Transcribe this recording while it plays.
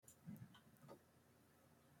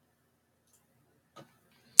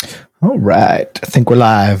All right. I think we're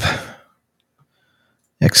live.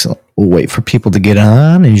 Excellent. We'll wait for people to get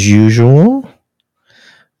on as usual.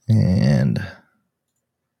 And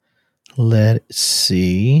let's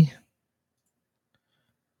see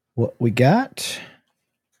what we got.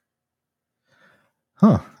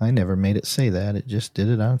 Huh. I never made it say that. It just did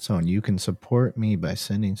it on its own. You can support me by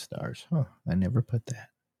sending stars. Huh. I never put that.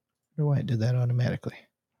 I wonder why it did that automatically.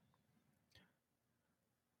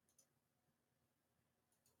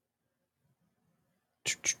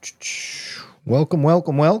 Welcome,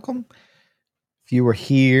 welcome, welcome. If you were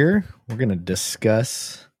here, we're going to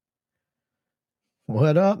discuss.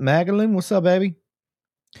 What up, Magdalene? What's up, baby?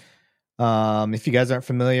 If you guys aren't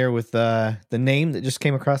familiar with the name that just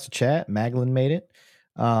came across the chat, Magdalene made it.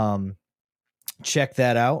 Check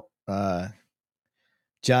that out.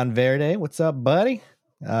 John Verde, what's up, buddy?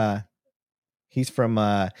 He's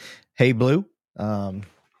from Hey Blue.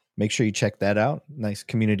 Make sure you check that out. Nice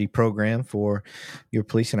community program for your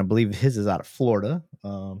police. And I believe his is out of Florida.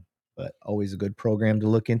 But always a good program to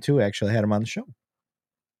look into. Actually, I had him on the show.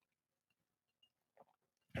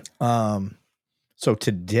 So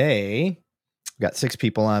today, I've got 6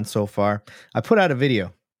 people on so far. I put out a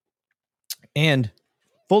video. And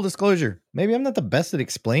full disclosure, maybe I'm not the best at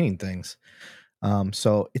explaining things.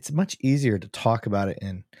 So it's much easier to talk about it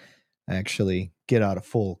and actually get out a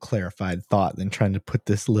full clarified thought than trying to put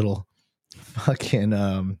this little fucking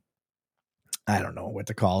I don't know what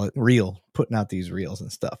to call it, reel, putting out these reels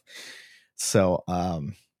and stuff. So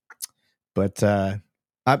my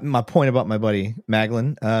point about my buddy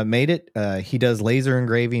Magdalene made it. He does laser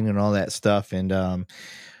engraving and all that stuff, and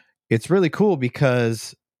it's really cool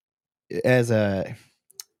because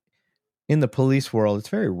in the police world, it's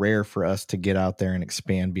very rare for us to get out there and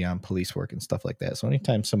expand beyond police work and stuff like that. So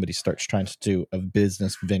anytime somebody starts trying to do a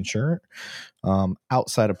business venture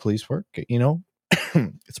outside of police work,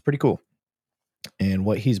 it's pretty cool. And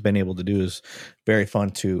what he's been able to do is very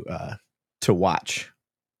fun to watch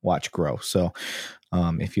grow. So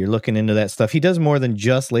if you're looking into that stuff, he does more than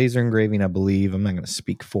just laser engraving, I believe. I'm not going to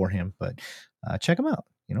speak for him, but check him out.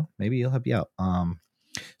 Maybe he'll help you out.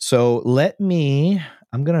 So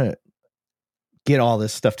I'm going to get all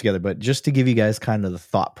this stuff together, but just to give you guys kind of the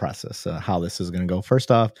thought process, how this is going to go. First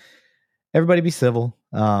off, everybody be civil.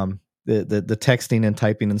 The texting and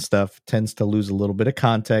typing and stuff tends to lose a little bit of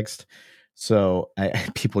context. So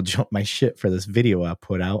people jump my shit for this video I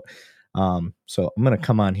put out. So I'm going to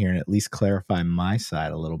come on here and at least clarify my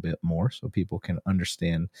side a little bit more so people can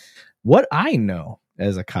understand what I know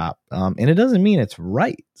as a cop. And it doesn't mean it's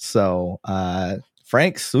right. So,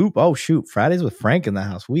 Frank Soup. Oh shoot. Fridays with Frank in the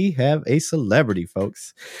house. We have a celebrity,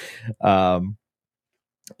 folks. So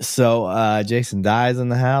Jason Dye's in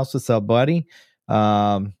the house. What's up, buddy?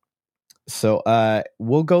 So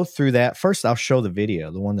we'll go through that. First, I'll show the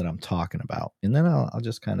video, the one that I'm talking about, and then I'll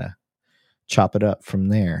just kind of chop it up from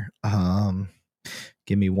there.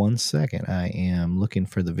 Give me 1 second. I am looking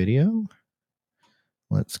for the video.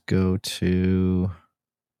 Let's go to,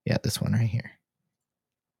 this one right here.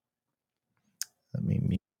 Let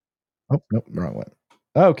me oh, nope, wrong one.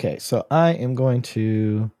 Okay, so I am going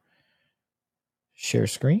to share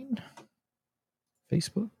screen.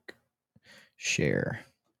 Facebook. Share.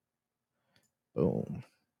 Boom.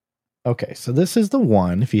 Okay, so this is the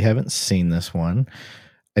one. If you haven't seen this one,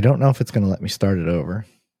 I don't know if it's going to let me start it over.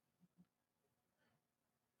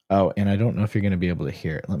 Oh, and I don't know if you're going to be able to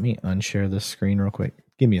hear it. Let me unshare this screen real quick.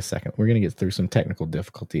 Give me a second. We're going to get through some technical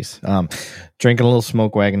difficulties. Drinking a little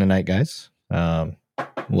smoke wagon tonight, guys. A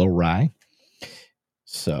little rye.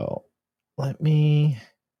 So let me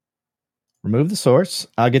remove the source.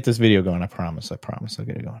 I'll get this video going. I promise I'll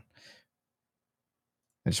get it going.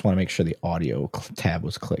 I just want to make sure the audio tab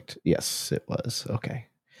was clicked. Yes, it was. Okay.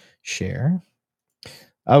 Share.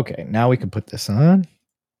 Okay, now we can put this on.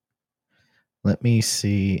 Let me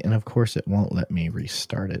see. And of course, it won't let me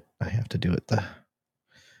restart it. I have to do it the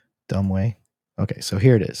dumb way. Okay, so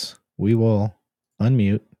here it is. We will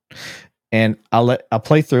unmute. And I'll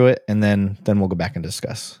play through it, and then we'll go back and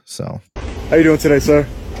discuss. So, how you doing today, sir?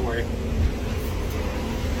 Don't worry.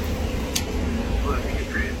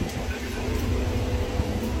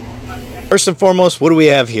 First and foremost, what do we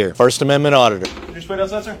have here? First Amendment auditor. Can you just wait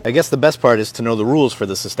outside, sir? I guess the best part is to know the rules for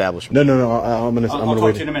this establishment. No. I'm gonna I'll talk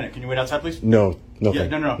wait. to you in a minute. Can you wait outside, please? No. Yeah,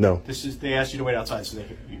 no. No. They asked you to wait outside, so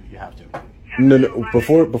you have to. No.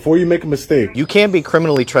 Before you make a mistake. You can be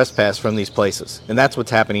criminally trespassed from these places, and that's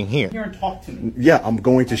what's happening here. Here and talk to me. Yeah, I'm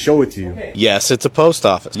going to show it to you. Okay. Yes, it's a post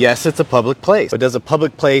office. Yes, it's a public place. But does a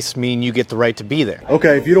public place mean you get the right to be there?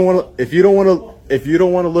 Okay, if you don't want to If you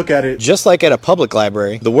don't want to look at it, Just like at a public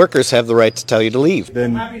library, the workers have the right to tell you to leave.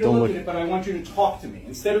 then I'm happy to don't look look. at it, but I want you to talk to me.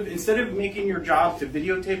 Instead of making your job to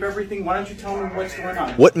videotape everything, why don't you tell me what's going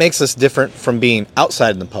on? What makes us different from being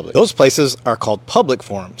outside in the public? Those places are called public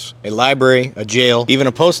forums. A library, a jail, even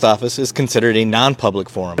a post office is considered a non-public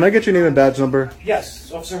forum. Can I get your name and badge number?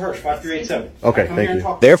 Yes, Officer Hirsch, 5387. Okay, I come thank here and you.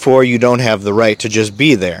 talk- Therefore, you don't have the right to just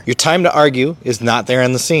be there. Your time to argue is not there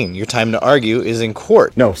on the scene. Your time to argue is in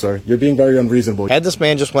court. No, sir. You're being very unreasonable. Had this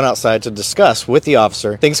man just went outside to discuss with the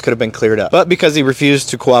officer, things could have been cleared up. But because he refused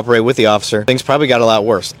to cooperate with the officer, things probably got a lot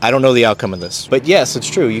worse. I don't know the outcome of this. But yes, it's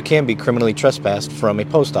true. You can be criminally trespassed from a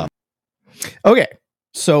post office. Okay.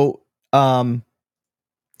 So,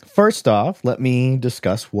 first off, let me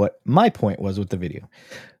discuss what my point was with the video.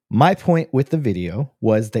 My point with the video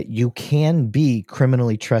was that you can be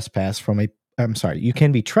criminally trespassed from you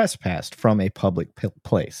can be trespassed from a public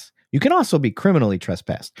place. You can also be criminally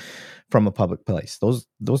trespassed from a public place. Those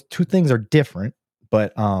two things are different,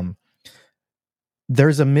 but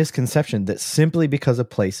there's a misconception that simply because a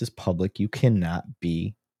place is public, you cannot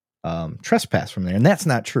be trespassed from there, and that's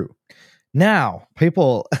not true. Now,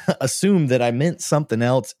 people assume that I meant something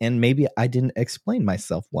else, and maybe I didn't explain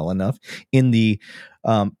myself well enough in the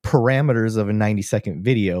parameters of a 90-second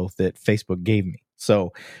video that Facebook gave me.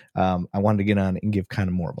 So I wanted to get on and give kind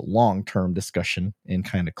of more of a long-term discussion and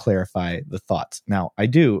kind of clarify the thoughts. Now, I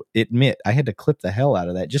do admit I had to clip the hell out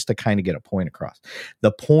of that just to kind of get a point across.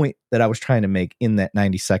 The point that I was trying to make in that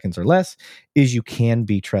 90 seconds or less is you can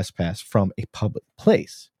be trespassed from a public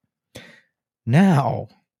place. Now,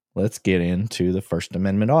 let's get into the First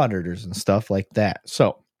Amendment auditors and stuff like that.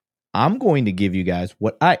 So I'm going to give you guys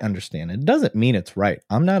what I understand. It doesn't mean it's right.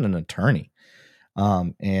 I'm not an attorney.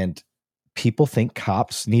 And people think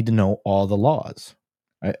cops need to know all the laws.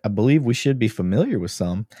 I believe we should be familiar with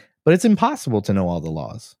some, but it's impossible to know all the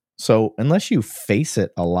laws. So unless you face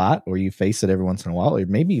it a lot, or you face it every once in a while, or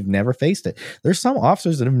maybe you've never faced it, there's some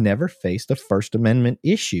officers that have never faced a First Amendment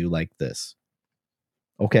issue like this.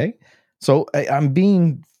 Okay? So I'm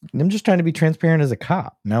just trying to be transparent as a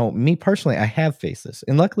cop. Now, me personally, I have faced this,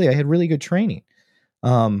 and luckily I had really good training.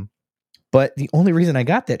 But the only reason I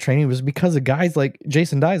got that training was because of guys like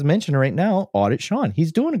Jason Dye is mentioning right now, Audit Sean.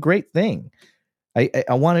 He's doing a great thing. I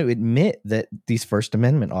want to admit that these First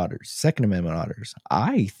Amendment auditors, Second Amendment auditors,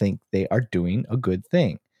 I think they are doing a good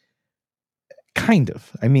thing. Kind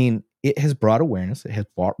of. I mean, it has brought awareness. It has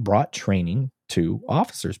brought training to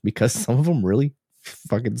officers because some of them really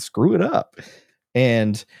fucking screw it up.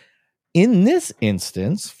 And in this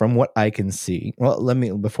instance, from what I can see,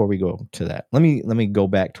 before we go to that, let me go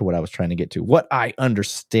back to what I was trying to get to, what I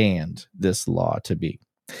understand this law to be.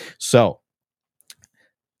 So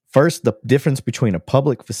first, the difference between a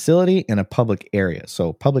public facility and a public area.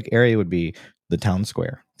 So public area would be the town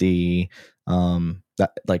square,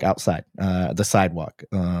 like outside, the sidewalk,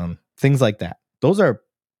 things like that. Those are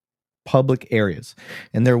public areas,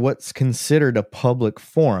 and they're what's considered a public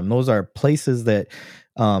forum. Those are places that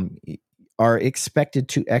are expected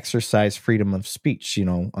to exercise freedom of speech,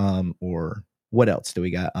 or what else do we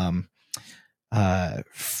got?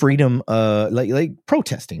 Freedom, like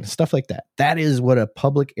protesting, stuff like that. That is what a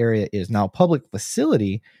public area is. Now, a public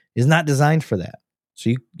facility is not designed for that. So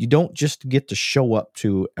you don't just get to show up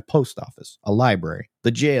to a post office, a library, the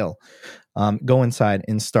jail, go inside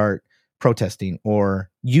and start protesting or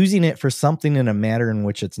using it for something in a manner in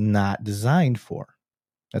which it's not designed for.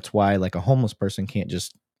 That's why, like, a homeless person can't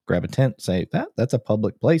just grab a tent, say that's a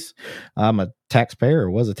public place. I'm a taxpayer,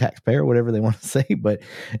 or was a taxpayer, whatever they want to say,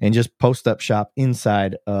 and just post up shop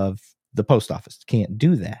inside of the post office. Can't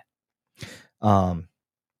do that.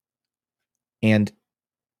 And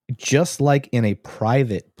just like in a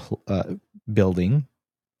private building,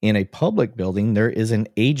 in a public building, there is an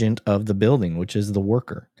agent of the building, which is the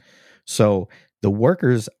worker. So the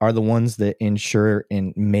workers are the ones that ensure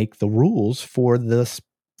and make the rules for this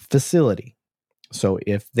facility. So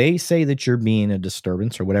if they say that you're being a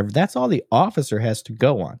disturbance or whatever, that's all the officer has to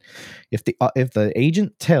go on. If the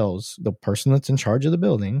agent tells the person that's in charge of the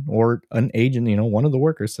building, or an agent, one of the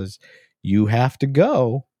workers says, you have to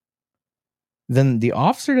go, then the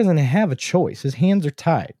officer doesn't have a choice. His hands are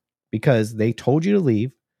tied because they told you to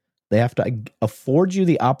leave. They have to afford you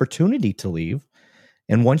the opportunity to leave.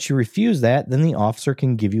 And once you refuse that, then the officer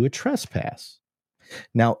can give you a trespass.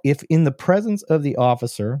 Now, if in the presence of the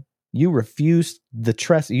officer, you refuse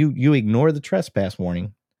you ignore the trespass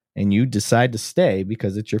warning, and you decide to stay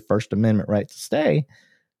because it's your First Amendment right to stay,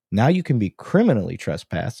 now you can be criminally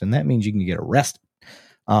trespassed, and that means you can get arrested.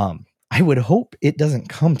 I would hope it doesn't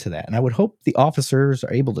come to that, and I would hope the officers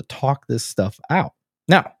are able to talk this stuff out.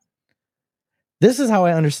 Now, This is how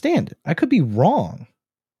I understand it. I could be wrong,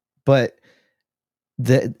 but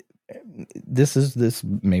this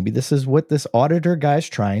is what this auditor guy's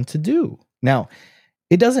trying to do. Now,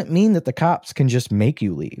 it doesn't mean that the cops can just make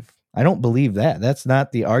you leave. I don't believe that. That's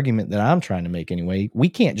not the argument that I'm trying to make anyway. We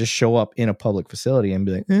can't just show up in a public facility and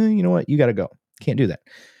be like, you know what, you got to go. Can't do that.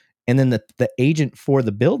 And then the agent for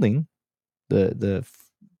the building, the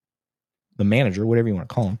manager, whatever you want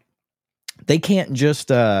to call him, they can't just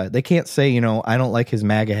they can't say, you know, I don't like his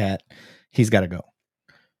MAGA hat, he's got to go.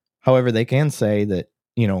 However, they can say that,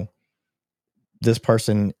 you know, this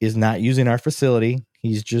person is not using our facility.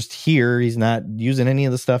 He's just here. He's not using any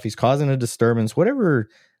of the stuff. He's causing a disturbance, whatever.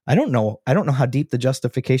 I don't know how deep the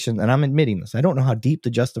justification, and I'm admitting this, I don't know how deep the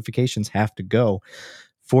justifications have to go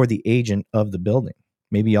for the agent of the building.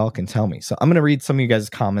 Maybe y'all can tell me. So I'm going to read some of you guys'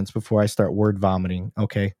 comments before I start word vomiting.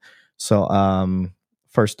 Okay. So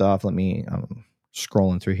first off, let me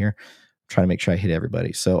scrolling through here, trying to make sure I hit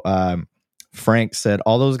everybody. So Frank said,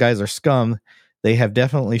 all those guys are scum. They have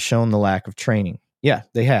definitely shown the lack of training. Yeah,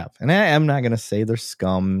 they have. And I'm not going to say they're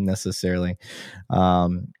scum necessarily.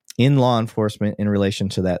 In law enforcement in relation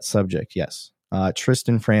to that subject, yes.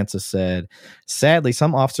 Tristan Francis said, sadly,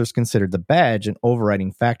 some officers consider the badge an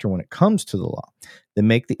overriding factor when it comes to the law. They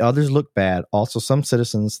make the others look bad. Also, some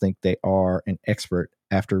citizens think they are an expert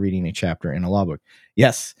after reading a chapter in a law book.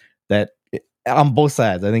 Yes, that on both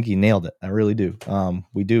sides. I think he nailed it. I really do.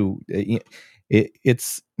 We do.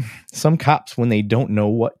 It's some cops, when they don't know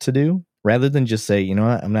what to do, rather than just say, you know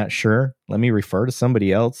what, I'm not sure, let me refer to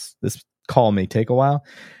somebody else, this call may take a while,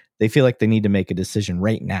 they feel like they need to make a decision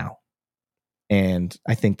right now. And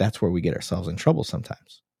I think that's where we get ourselves in trouble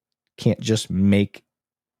sometimes. You can't just make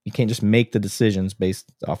the decisions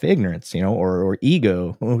based off ignorance, you know, or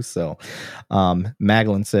ego. So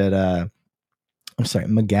Magellan said, I'm sorry,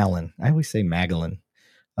 McGallan. I always say Magellan.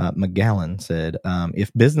 McGallan said,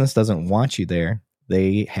 if business doesn't want you there,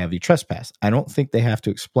 they have you trespass. I don't think they have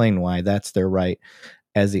to explain why. That's their right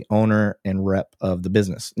as the owner and rep of the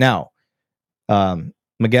business. Now,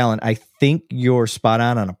 McGallan, I think you're spot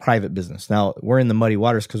on a private business. Now, we're in the muddy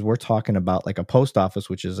waters because we're talking about like a post office,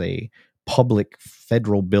 which is a public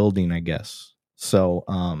federal building, I guess. So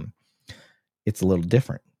it's a little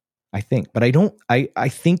different, I think. But I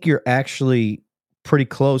think you're actually pretty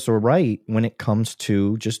close or right when it comes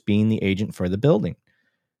to just being the agent for the building.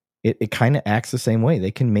 It kind of acts the same way.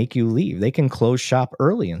 They can make you leave. They can close shop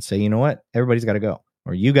early and say, you know what, everybody's got to go,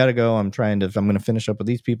 or you got to go. I'm going to finish up with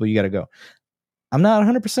these people. You got to go. I'm not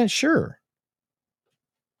 100% sure.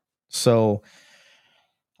 So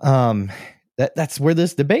that's where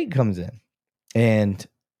this debate comes in. And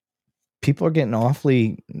people are getting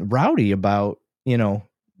awfully rowdy about, you know,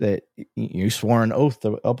 that you swore an oath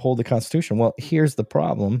to uphold the Constitution. Well, here's the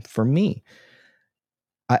problem for me.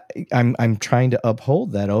 I'm trying to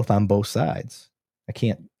uphold that oath on both sides. I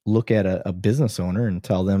can't look at a business owner and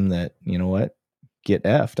tell them that, you know what, get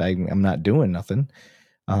effed. I'm not doing nothing.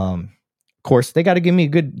 Of course, they got to give me a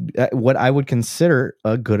good, what I would consider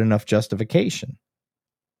a good enough justification.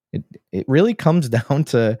 It really comes down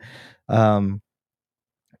to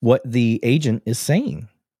what the agent is saying.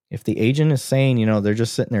 If the agent is saying, you know, they're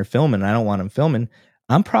just sitting there filming, and I don't want them filming,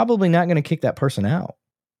 I'm probably not going to kick that person out.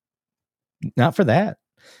 Not for that.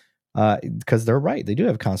 Because they're right. They do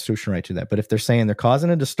have a constitutional right to that. But if they're saying they're causing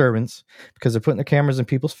a disturbance because they're putting the cameras in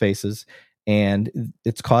people's faces and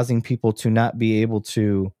it's causing people to not be able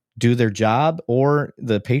to do their job, or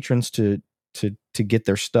the patrons to get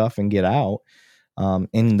their stuff and get out,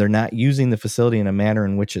 and they're not using the facility in a manner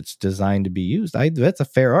in which it's designed to be used, that's a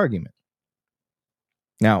fair argument.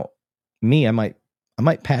 Now, me, I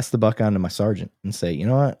might pass the buck on to my sergeant and say, you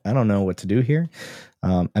know what, I don't know what to do here.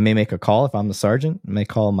 I may make a call if I'm the sergeant. I may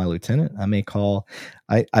call my lieutenant. I may call.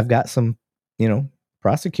 I've got some, you know,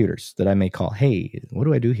 prosecutors that I may call. Hey, what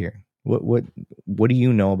do I do here? What do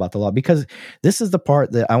you know about the law? Because this is the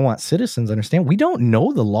part that I want citizens to understand. We don't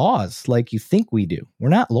know the laws like you think we do. We're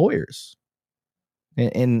not lawyers,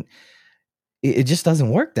 and it just doesn't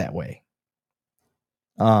work that way.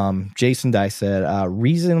 Jason Dye said,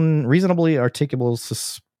 reasonably articulable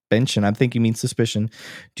suspension. I think you mean suspicion.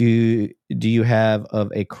 Do you have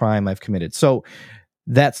of a crime I've committed? So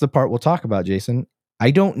that's the part we'll talk about, Jason. I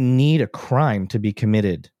don't need a crime to be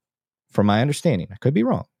committed. From my understanding, I could be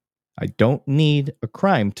wrong. I don't need a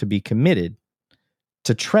crime to be committed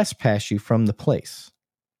to trespass you from the place,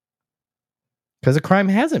 because a crime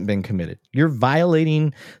hasn't been committed. You're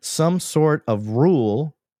violating some sort of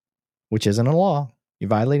rule, which isn't a law. You're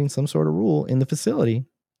violating some sort of rule in the facility,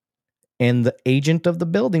 and the agent of the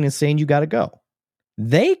building is saying you got to go.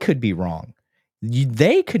 They could be wrong.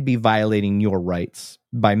 They could be violating your rights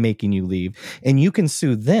by making you leave, and you can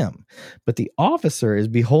sue them. But the officer is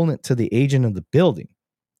beholden to the agent of the building.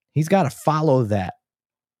 He's got to follow that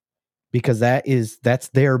because that's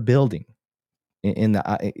their building.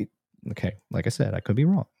 Okay, like I said, I could be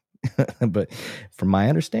wrong, but from my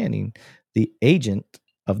understanding, the agent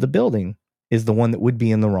of the building is the one that would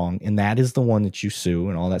be in the wrong, and that is the one that you sue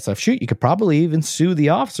and all that stuff. Shoot, you could probably even sue the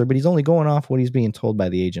officer, but he's only going off what he's being told by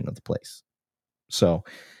the agent of the place. So,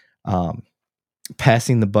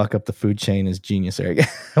 passing the buck up the food chain is genius, Eric.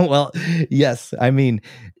 Well, yes. I mean,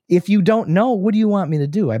 if you don't know, what do you want me to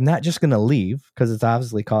do? I'm not just going to leave because it's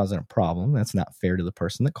obviously causing a problem. That's not fair to the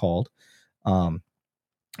person that called.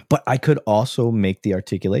 But I could also make the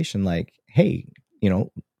articulation like, hey,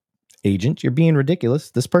 agent, you're being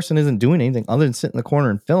ridiculous. This person isn't doing anything other than sitting in the corner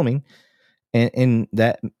and filming, and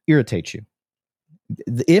that irritates you.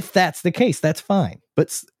 If that's the case, that's fine.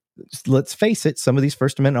 But let's face it, some of these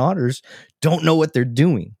First Amendment auditors don't know what they're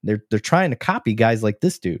doing. They're trying to copy guys like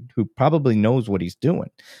this dude who probably knows what he's doing,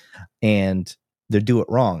 and they do it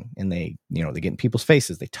wrong. And they get in people's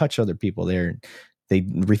faces. They touch other people. They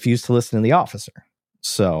refuse to listen to the officer.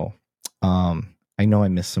 So I know I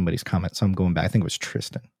missed somebody's comment, so I'm going back. I think it was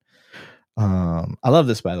Tristan. I love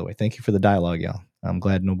this, by the way. Thank you for the dialogue, y'all. I'm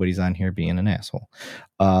glad nobody's on here being an asshole.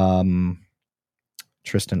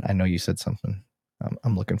 Tristan, I know you said something.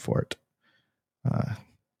 I'm looking for it.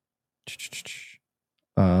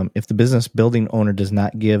 If the business building owner does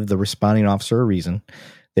not give the responding officer a reason,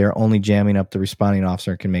 they're only jamming up the responding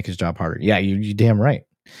officer and can make his job harder. Yeah, you're damn right.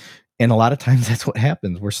 And a lot of times that's what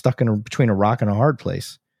happens. We're stuck between a rock and a hard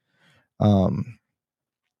place.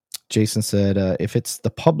 Jason said, if it's the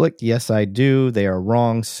public, yes, I do. They are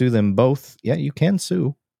wrong. Sue them both. Yeah, you can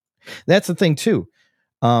sue. That's the thing, too.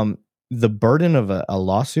 The burden of a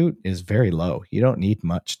lawsuit is very low. You don't need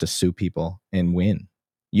much to sue people and win.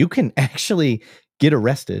 You can actually get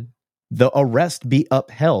arrested, the arrest be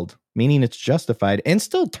upheld, meaning it's justified, and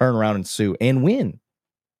still turn around and sue and win.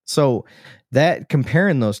 So that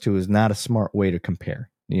comparing those two is not a smart way to compare.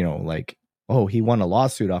 Like, oh, he won a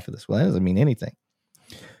lawsuit off of this. Well, that doesn't mean anything.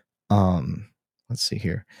 Let's see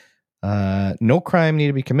here. No crime need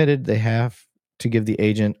to be committed. They have to give the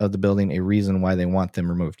agent of the building a reason why they want them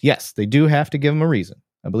removed. Yes, they do have to give them a reason.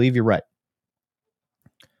 I believe you're right.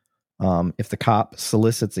 If the cop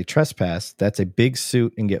solicits a trespass, that's a big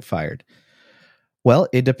suit and get fired. Well,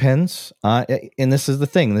 it depends. And this is the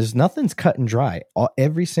thing. Nothing's cut and dry.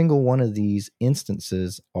 Every single one of these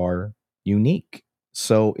instances are unique.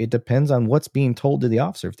 So it depends on what's being told to the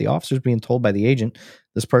officer. If the officer's being told by the agent,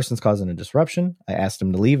 this person's causing a disruption, I asked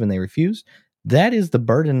them to leave and they refuse, that is the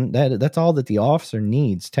burden. That's all that the officer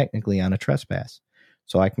needs technically on a trespass.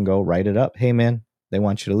 So I can go write it up. Hey, man, they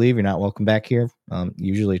want you to leave. You're not welcome back here.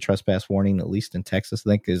 Usually a trespass warning, at least in Texas,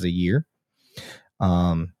 I think is a year.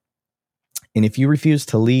 And if you refuse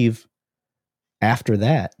to leave after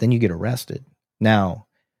that, then you get arrested. Now,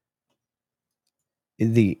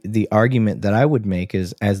 the argument that I would make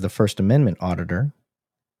is, as the First Amendment auditor,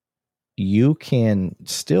 you can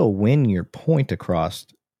still win your point across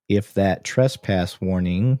if that trespass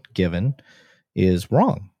warning given is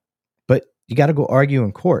wrong. But you got to go argue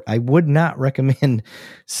in court. I would not recommend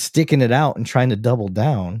sticking it out and trying to double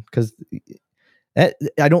down, because I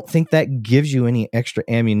don't think that gives you any extra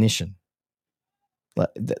ammunition.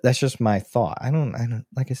 That's just my thought. I don't,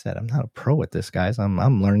 like I said, I'm not a pro at this, guys.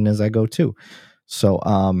 I'm learning as I go too. So,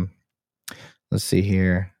 let's see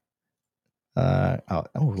here.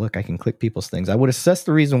 Look, I can click people's things. I would assess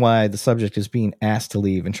the reason why the subject is being asked to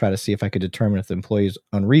leave and try to see if I could determine if the employee is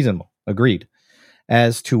unreasonable. Agreed.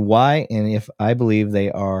 As to why, and if I believe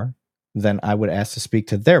they are, then I would ask to speak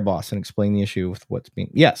to their boss and explain the issue with what's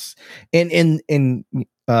being. Yes. And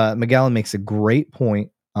McGowan makes a great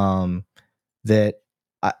point, that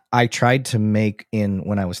I tried to make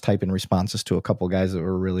when I was typing responses to a couple guys that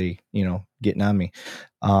were really, getting on me.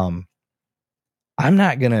 I'm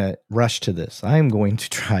not going to rush to this. I'm going to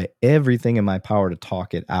try everything in my power to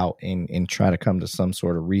talk it out and try to come to some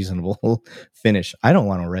sort of reasonable finish. I don't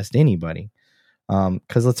want to arrest anybody.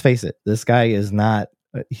 Because let's face it, this guy he's not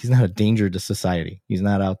a danger to society. He's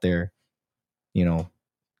not out there,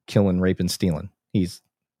 killing, raping, stealing. He's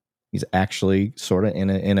actually sort of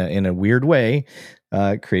in a weird way,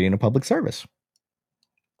 creating a public service.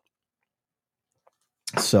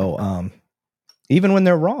 So, even when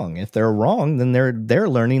they're wrong, if they're wrong, then they're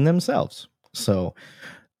learning themselves. So,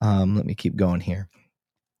 let me keep going here.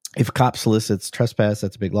 If a cop solicits trespass,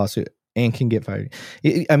 that's a big lawsuit and can get fired.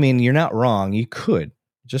 I mean, you're not wrong. You could.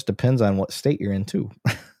 It just depends on what state you're in too.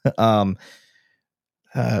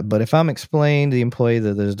 But if I'm explaining to the employee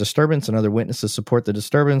that there's disturbance and other witnesses support the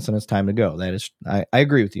disturbance, and it's time to go. That is, I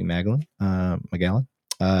agree with you, Magallan.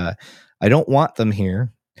 I don't want them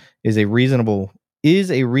here. Is a reasonable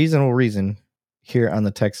reason here on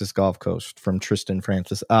the Texas Gulf Coast from Tristan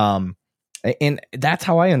Francis. And that's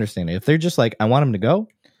how I understand it. If they're just like, I want him to go,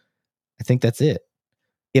 I think that's it.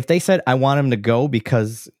 If they said, I want him to go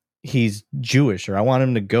because he's Jewish, or I want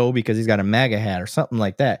him to go because he's got a MAGA hat or something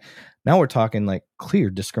like that, now we're talking like clear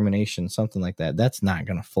discrimination, something like that. That's not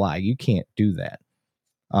going to fly. You can't do that.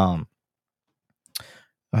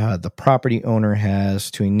 The property owner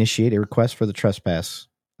has to initiate a request for the trespass.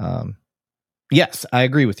 Yes, I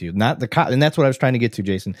agree with you. Not the cop, and that's what I was trying to get to,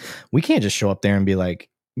 Jason. We can't just show up there and be like,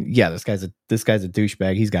 "Yeah, this guy's a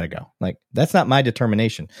douchebag. He's got to go." Like, that's not my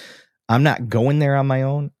determination. I'm not going there on my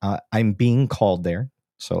own. I'm being called there.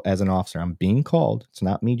 So as an officer, I'm being called. It's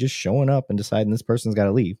not me just showing up and deciding this person's got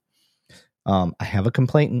to leave. I have a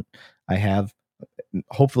complainant. I have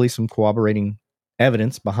hopefully some corroborating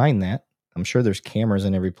evidence behind that. I'm sure there's cameras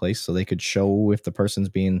in every place so they could show if the person's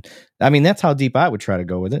being. I mean, that's how deep I would try to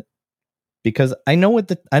go with it, because I know what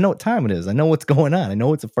time it is. I know what's going on. I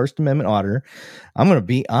know it's a First Amendment auditor. I'm going to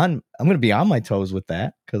be on my toes with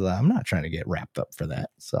that, because I'm not trying to get wrapped up for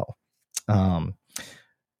that. So,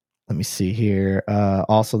 let me see here.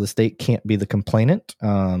 Also, the state can't be the complainant.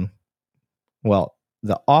 Well,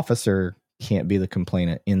 the officer can't be the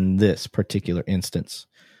complainant in this particular instance.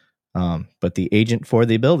 But the agent for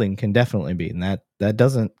the building can definitely be, and that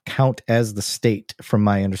doesn't count as the state from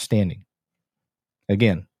my understanding.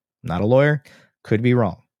 Again, not a lawyer, could be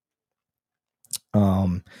wrong.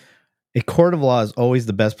 A court of law is always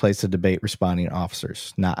the best place to debate responding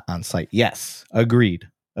officers, not on site. Yes, agreed.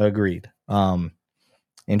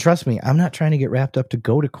 And trust me, I'm not trying to get wrapped up to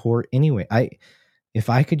go to court anyway. If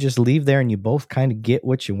I could just leave there and you both kind of get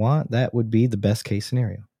what you want, that would be the best case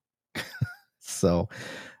scenario. So,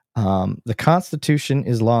 the Constitution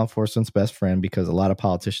is law enforcement's best friend, because a lot of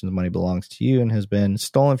politicians' money belongs to you and has been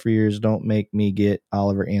stolen for years. Don't make me get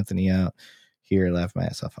Oliver Anthony out here. Laugh my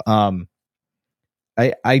ass off.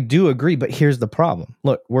 I do agree, but here's the problem.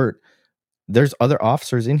 Look, there's other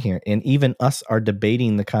officers in here, and even us are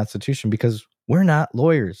debating the Constitution because we're not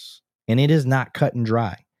lawyers, and it is not cut and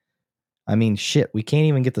dry. I mean, shit, we can't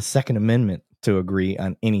even get the Second Amendment to agree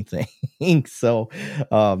on anything. So,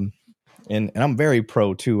 and I'm very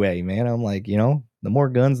pro 2A, man. I'm like, the more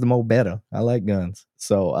guns, the more better. I like guns.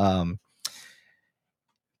 So,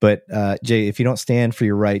 but Jay, if you don't stand for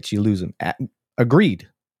your rights, you lose them. Agreed.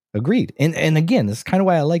 And again, this is kind of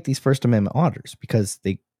why I like these First Amendment auditors, because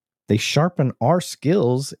they sharpen our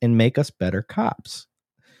skills and make us better cops.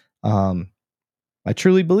 I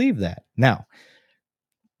truly believe that. Now,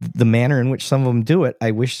 the manner in which some of them do it, I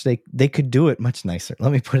wish they could do it much nicer.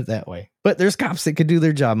 Let me put it that way. But there's cops that could do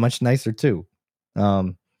their job much nicer too.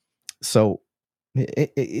 So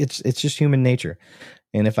it's just human nature.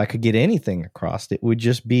 And if I could get anything across, it would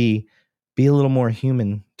just be a little more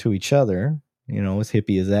human to each other. As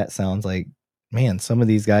hippie as that sounds, like, man, some of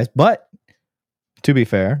these guys, but to be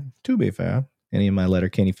fair, any of my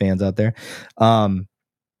Letterkenny fans out there, some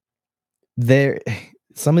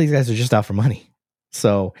of these guys are just out for money.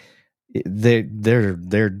 So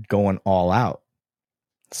they're going all out.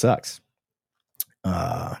 Sucks.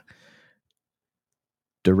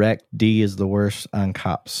 Direct D is the worst on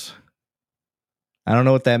cops. I don't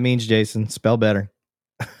know what that means, Jason. Spell better.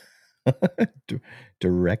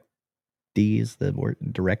 Direct D is the word.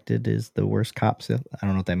 Directed is the worst cops. I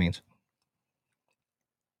don't know what that means.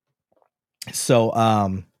 So,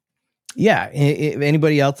 yeah, if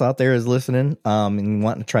anybody else out there is listening and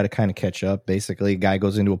wanting to try to kind of catch up, basically a guy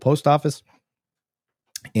goes into a post office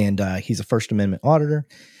and he's a First Amendment auditor.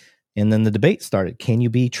 And then the debate started. Can you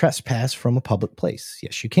be trespassed from a public place?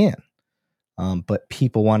 Yes, you can. But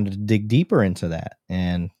people wanted to dig deeper into that.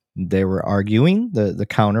 And they were arguing. The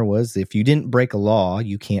counter was, if you didn't break a law,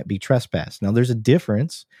 you can't be trespassed. Now, there's a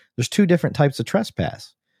difference. There's two different types of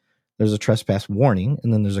trespass. There's a trespass warning,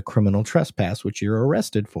 and then there's a criminal trespass, which you're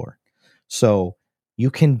arrested for. So you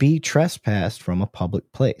can be trespassed from a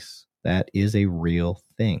public place. That is a real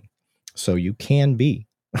thing. So you can be.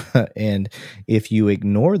 And if you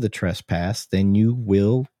ignore the trespass, then you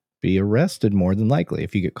will be arrested more than likely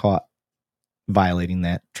if you get caught violating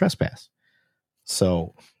that trespass.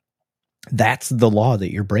 So that's the law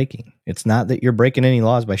that you're breaking. It's not that you're breaking any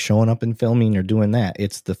laws by showing up and filming or doing that.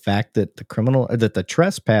 It's the fact that the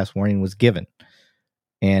trespass warning was given.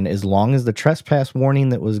 And as long as the trespass warning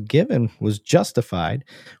that was given was justified,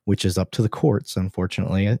 which is up to the courts,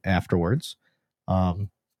 unfortunately, afterwards,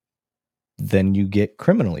 then you get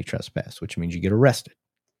criminally trespassed, which means you get arrested.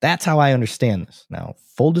 That's how I understand this. Now,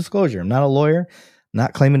 full disclosure, I'm not a lawyer,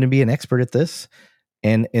 not claiming to be an expert at this.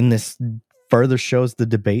 And in this further shows the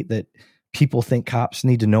debate that people think cops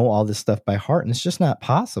need to know all this stuff by heart, and it's just not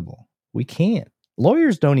possible. We can't.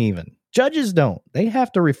 Lawyers don't even. Judges don't. They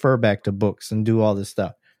have to refer back to books and do all this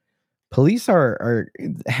stuff. Police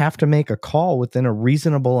have to make a call within a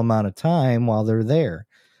reasonable amount of time while they're there.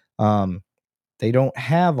 They don't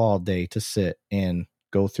have all day to sit and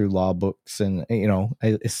go through law books, and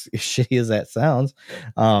as shitty as that sounds,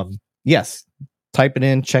 yes, type it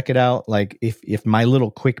in, check it out. Like if my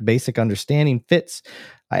little quick basic understanding fits,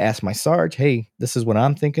 I ask my Sarge, hey, this is what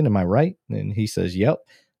I'm thinking. Am I right? And he says, yep.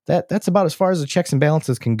 That's about as far as the checks and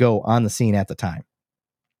balances can go on the scene at the time.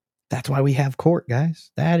 That's why we have court,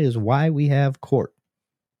 guys. That is why we have court.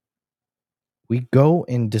 We go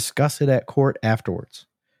and discuss it at court afterwards.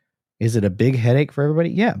 Is it a big headache for everybody?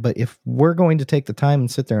 Yeah, but if we're going to take the time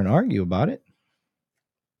and sit there and argue about it,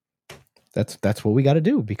 that's what we got to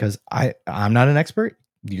do, because I'm not an expert.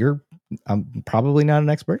 I'm probably not an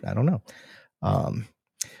expert. I don't know.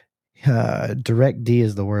 Direct D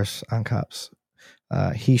is the worst on cops.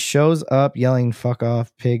 He shows up yelling, fuck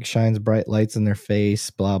off, pig, shines bright lights in their face,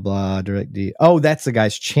 blah, blah, Direct D. Oh, that's the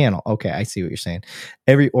guy's channel. Okay, I see what you're saying.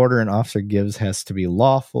 Every order an officer gives has to be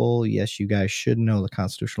lawful. Yes, you guys should know the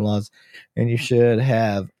constitutional laws, and you should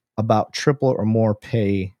have about triple or more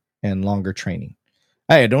pay and longer training.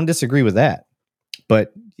 I don't disagree with that,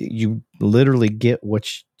 but you literally get what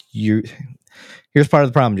you... Here's part of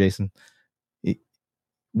the problem, Jason.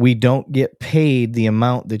 We don't get paid the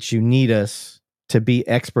amount that you need us to be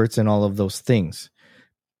experts in all of those things.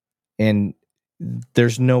 And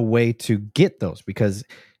there's no way to get those, because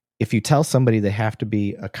if you tell somebody they have to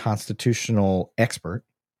be a constitutional expert,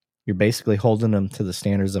 you're basically holding them to the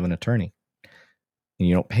standards of an attorney. And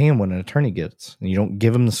you don't pay them what an attorney gets. And you don't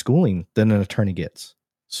give them the schooling that an attorney gets.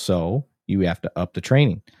 So you have to up the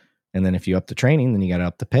training. And then if you up the training, then you got to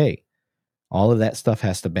up the pay. All of that stuff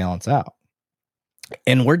has to balance out.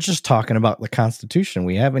 And we're just talking about the Constitution.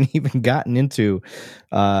 We haven't even gotten into,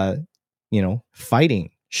 fighting,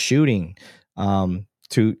 shooting,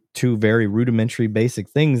 two very rudimentary basic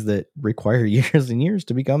things that require years and years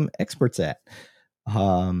to become experts at.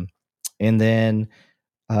 And then,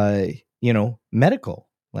 medical.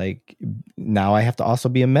 Like, now I have to also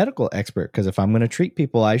be a medical expert, because if I'm going to treat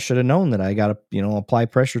people, I should have known that I got to, apply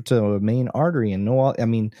pressure to a main artery and know all. I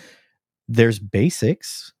mean, there's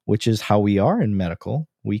basics, which is how we are in medical.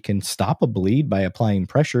 We can stop a bleed by applying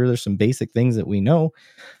pressure. There's some basic things that we know,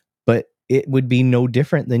 but it would be no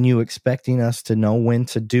different than you expecting us to know when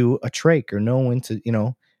to do a trach or know when to,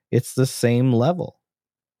 it's the same level.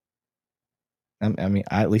 I mean,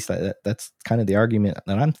 at least that's kind of the argument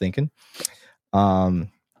that I'm thinking.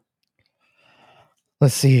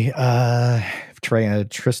 Let's see.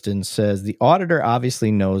 Tristan says, the auditor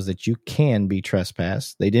obviously knows that you can be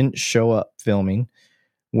trespassed. They didn't show up filming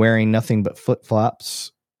wearing nothing but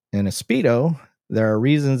flip-flops and a Speedo. There are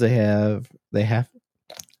reasons they have, my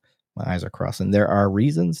eyes are crossing. There are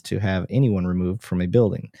reasons to have anyone removed from a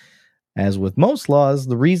building. As with most laws,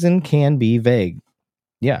 the reason can be vague.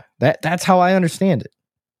 Yeah, that's how I understand it.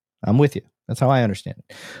 I'm with you. That's how I understand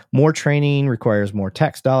it. More training requires more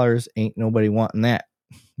tax dollars. Ain't nobody wanting that.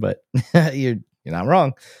 But you're not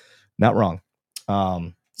wrong. Not wrong.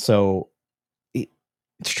 So it's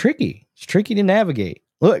tricky. It's tricky to navigate.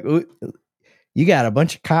 Look, you got a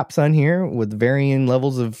bunch of cops on here with varying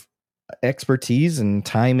levels of expertise and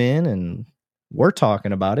time in, and we're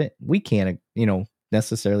talking about it. We can't,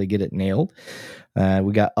 necessarily get it nailed.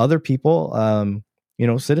 We got other people,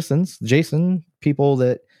 citizens, Jason, people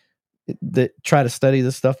that try to study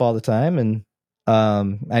this stuff all the time. And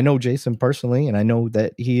I know Jason personally, and I know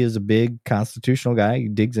that he is a big constitutional guy. He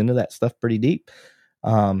digs into that stuff pretty deep.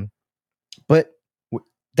 But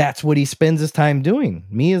that's what he spends his time doing.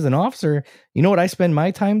 Me as an officer, you know what I spend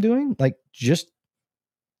my time doing? Like, just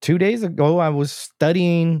 2 days ago, I was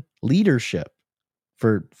studying leadership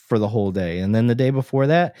for the whole day. And then the day before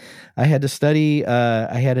that, I had to study,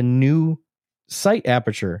 I had a new sight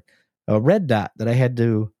aperture, a red dot that I had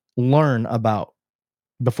to learn about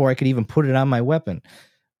before I could even put it on my weapon.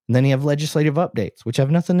 And then you have legislative updates, which have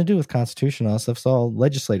nothing to do with constitutional stuff. It's all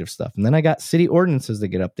legislative stuff. And then I got city ordinances that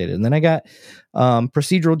get updated. And then I got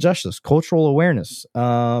procedural justice, cultural awareness,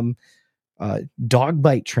 dog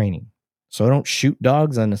bite training, so I don't shoot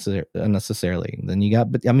dogs unnecessarily. Then you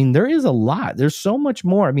got, but I mean, there is a lot. There's so much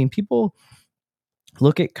more. I mean, people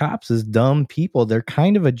look at cops as dumb people. They're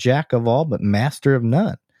kind of a jack of all, but master of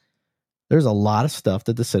none. There's a lot of stuff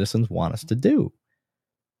that the citizens want us to do.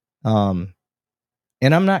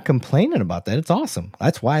 And I'm not complaining about that. It's awesome.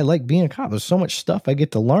 That's why I like being a cop. There's so much stuff I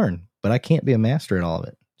get to learn, but I can't be a master at all of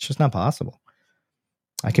it. It's just not possible.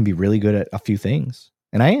 I can be really good at a few things,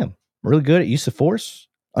 and I am. I'm really good at use of force,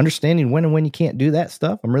 understanding when and when you can't do that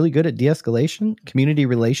stuff. I'm really good at de-escalation, community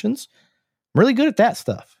relations. I'm really good at that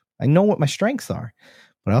stuff. I know what my strengths are,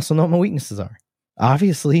 but I also know what my weaknesses are.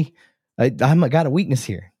 Obviously, I've got a weakness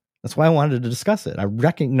here. That's why I wanted to discuss it. I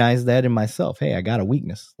recognize that in myself. Hey, I got a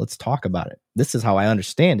weakness. Let's talk about it. This is how I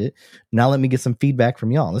understand it. Now let me get some feedback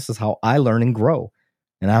from y'all. This is how I learn and grow,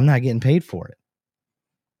 and I'm not getting paid for it.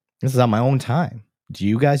 This is on my own time. Do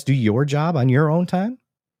you guys do your job on your own time?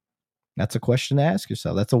 That's a question to ask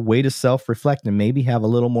yourself. That's a way to self-reflect and maybe have a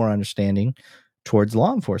little more understanding towards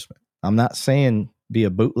law enforcement. I'm not saying be a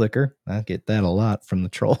bootlicker. I get that a lot from the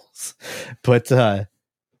trolls. But I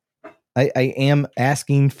am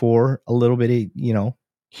asking for a little bit of,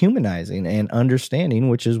 humanizing and understanding,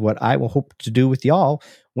 which is what I will hope to do with y'all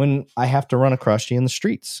when I have to run across you in the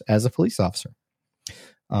streets as a police officer.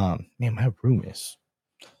 Man, my room is...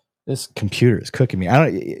 This computer is cooking me.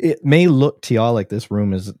 It may look to y'all like this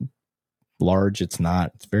room is large. It's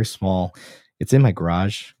not. It's very small. It's in my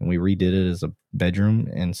garage, and we redid it as a bedroom.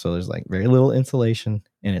 And so there's like very little insulation,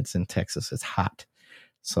 and it's in Texas. It's hot.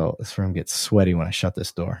 So this room gets sweaty when I shut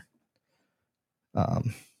this door.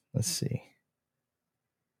 Let's see.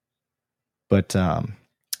 But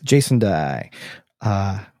Jason Dye,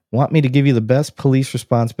 want me to give you the best police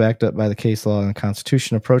response backed up by the case law and the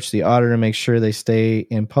Constitution. Approach the auditor and make sure they stay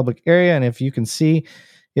in public area. And if you can see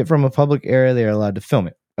it from a public area, they are allowed to film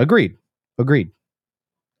it. Agreed.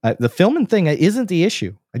 The filming thing isn't the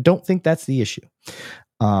issue. I don't think that's the issue.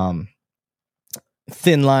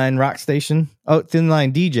 Thin Line Rock Station. Oh, Thin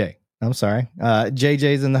Line DJ. I'm sorry.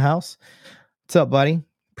 JJ's in the house. What's up, buddy?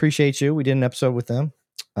 Appreciate you. We did an episode with them.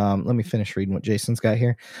 Let me finish reading what Jason's got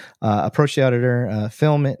here. Approach the auditor,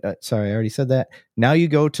 film it. Sorry, I already said that. Now you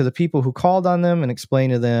go to the people who called on them and explain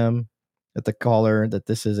to them that the caller that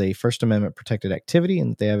this is a First Amendment protected activity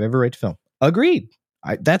and that they have every right to film. Agreed.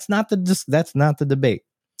 That's not the debate.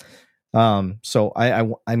 So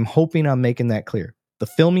I'm hoping I'm making that clear. The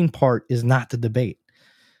filming part is not the debate.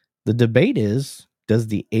 The debate is, does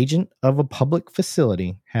the agent of a public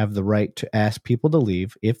facility have the right to ask people to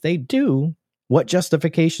leave? If they do, what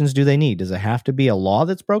justifications do they need? Does it have to be a law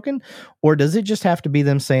that's broken? Or does it just have to be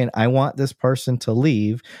them saying, I want this person to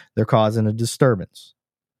leave, they're causing a disturbance?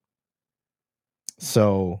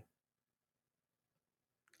 So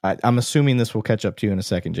I'm assuming this will catch up to you in a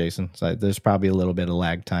second, Jason. So there's probably a little bit of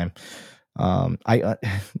lag time.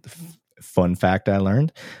 Fun fact I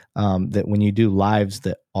learned that when you do lives,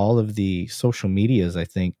 that all of the social medias, I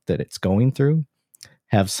think that it's going through,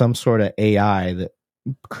 have some sort of AI that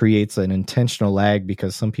creates an intentional lag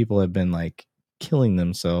because some people have been like killing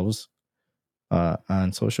themselves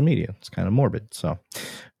on social media. It's kind of morbid. So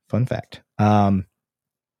fun fact. So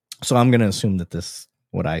I'm going to assume that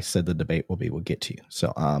what I said the debate will get to you.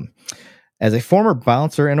 So as a former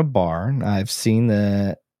bouncer in a bar, I've seen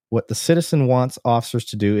that what the citizen wants officers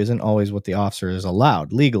to do isn't always what the officer is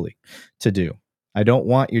allowed legally to do. I don't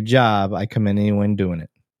want your job. I commend anyone doing it.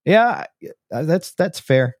 Yeah, that's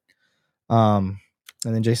fair.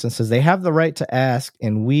 And then Jason says they have the right to ask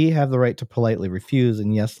and we have the right to politely refuse.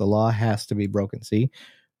 And yes, the law has to be broken. See,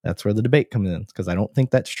 that's where the debate comes in, because I don't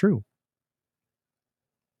think that's true.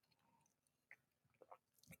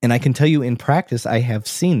 And I can tell you in practice, I have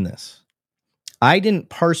seen this. I didn't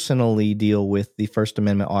personally deal with the First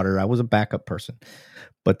Amendment auditor. I was a backup person.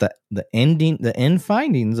 But the end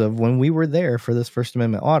findings of when we were there for this First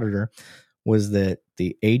Amendment auditor was that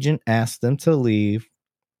the agent asked them to leave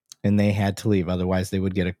and they had to leave. Otherwise, they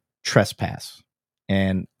would get a trespass.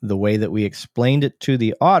 And the way that we explained it to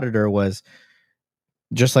the auditor was,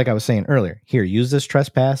 just like I was saying earlier, here, use this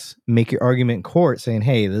trespass, make your argument in court saying,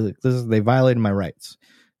 hey, they violated my rights.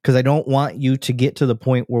 Because I don't want you to get to the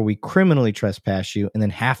point where we criminally trespass you and then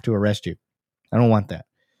have to arrest you. I don't want that.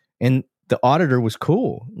 And the auditor was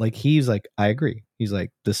cool. Like, he's like, I agree. He's like,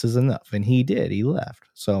 this is enough. And he did. He left.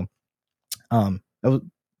 So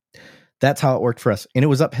that's how it worked for us. And it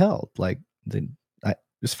was upheld. Like,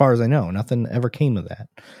 as far as I know, nothing ever came of that.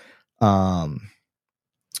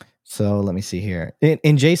 So let me see here.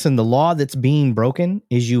 And Jason, the law that's being broken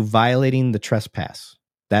is you violating the trespass.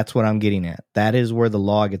 That's what I'm getting at. That is where the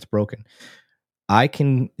law gets broken.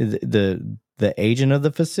 The agent of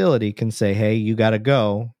the facility can say, hey, you got to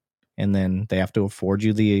go. And then they have to afford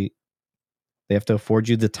you the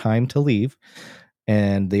time to leave.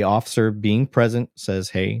 And the officer being present says,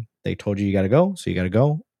 hey, they told you got to go. So you got to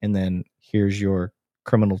go. And then here's your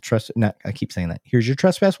criminal trespass. I keep saying that. Here's your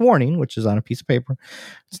trespass warning, which is on a piece of paper.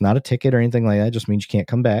 It's not a ticket or anything like that. It just means you can't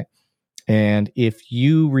come back. And if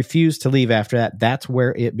you refuse to leave after that, that's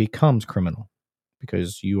where it becomes criminal,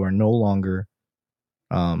 because you are no longer,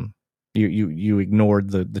 you ignored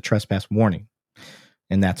the trespass warning,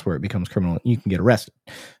 and that's where it becomes criminal. You can get arrested.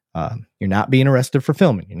 You're not being arrested for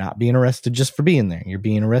filming. You're not being arrested just for being there. You're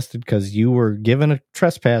being arrested because you were given a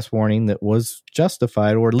trespass warning that was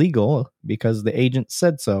justified or legal because the agent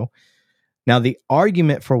said so. Now, the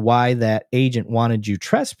argument for why that agent wanted you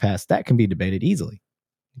trespassed, that can be debated easily.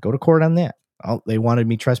 Go to court on that. Oh, they wanted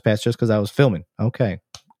me trespassed just because I was filming. Okay.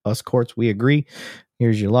 Us courts, we agree.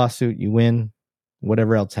 Here's your lawsuit. You win.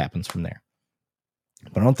 Whatever else happens from there.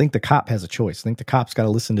 But I don't think the cop has a choice. I think the cop's got to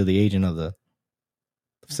listen to the agent of the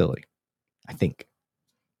facility. I think.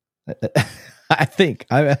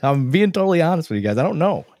 I'm being totally honest with you guys. I don't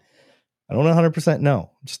know. I don't 100% know.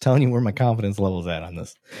 I'm just telling you where my confidence level is at on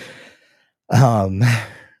this.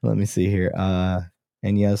 Let me see here.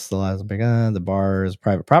 And yes, the laws big. The bar is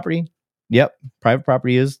private property. Yep, private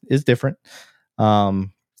property is different. No,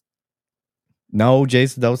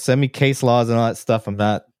 Jason, don't send me case laws and all that stuff. I'm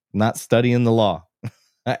not studying the law.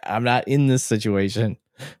 I'm not in this situation.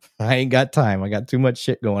 I ain't got time. I got too much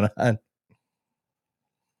shit going on.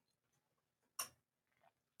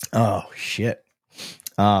 Oh shit.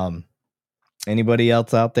 Anybody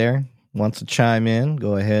else out there wants to chime in?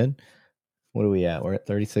 Go ahead. What are we at? We're at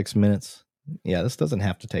 36 minutes. Yeah, this doesn't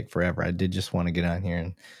have to take forever. I did just want to get on here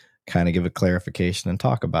and kind of give a clarification and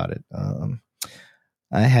talk about it.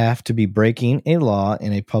 I have to be breaking a law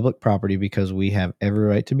in a public property because we have every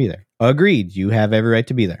right to be there. Agreed. You have every right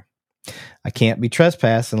to be there. I can't be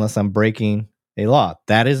trespassed unless I'm breaking a law.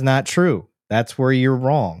 That is not true. That's where you're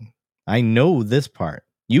wrong. I know this part.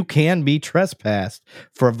 You can be trespassed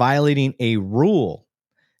for violating a rule.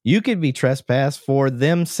 You could be trespassed for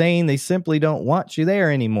them saying they simply don't want you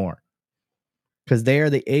there anymore because they are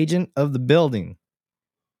the agent of the building.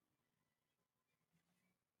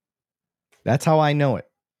 That's how I know it.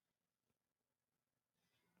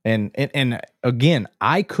 And again,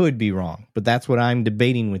 I could be wrong, but that's what I'm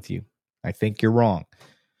debating with you. I think you're wrong.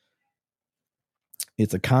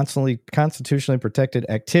 It's a constitutionally protected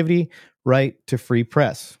activity, right to free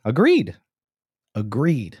press. Agreed.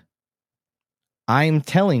 I'm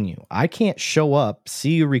telling you, I can't show up,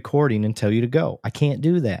 see you recording, and tell you to go. I can't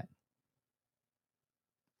do that.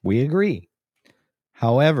 We agree.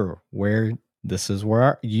 However, where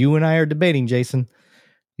you and I are debating, Jason,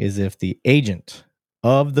 is if the agent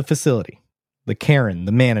of the facility, the Karen,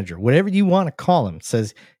 the manager, whatever you want to call him,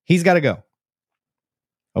 says he's got to go.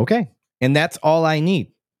 Okay. And that's all I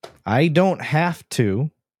need. I don't have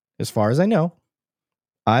to, as far as I know,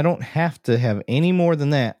 I don't have to have any more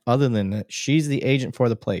than that other than that she's the agent for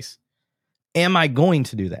the place. Am I going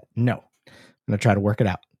to do that? No. I'm going to try to work it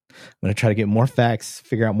out. I'm going to try to get more facts,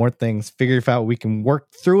 figure out more things, figure if out we can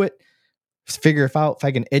work through it, figure if out if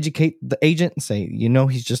I can educate the agent and say,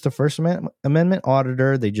 he's just a First Amendment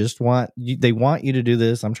auditor. They just want you to do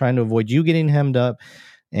this. I'm trying to avoid you getting hemmed up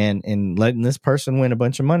and letting this person win a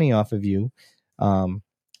bunch of money off of you.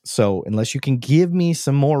 So unless you can give me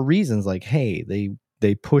some more reasons, like, hey,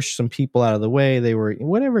 they pushed some people out of the way, they were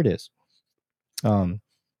whatever it is,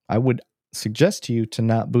 I would suggest to you to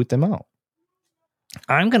not boot them out.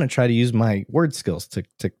 I'm going to try to use my word skills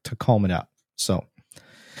to calm it out. So,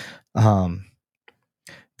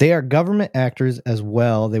 they are government actors as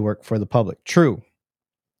well. They work for the public. True.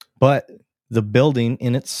 But the building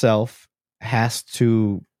in itself has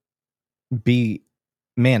to be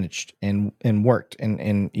managed and worked.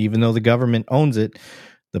 And even though the government owns it,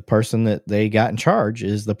 the person that they got in charge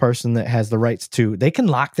is the person that has the rights to, they can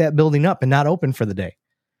lock that building up and not open for the day.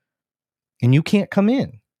 And you can't come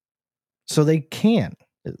in. So they can,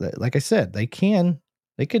 like I said, they could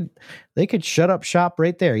shut up shop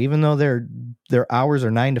right there. Even though their hours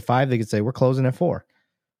are 9 to 5, they could say, we're closing at 4.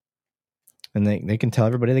 And they can tell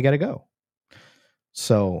everybody they got to go.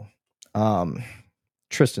 So,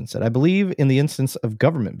 Tristan said, I believe in the instance of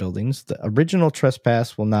government buildings, the original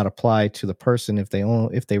trespass will not apply to the person if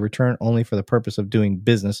they return only for the purpose of doing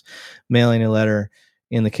business, mailing a letter.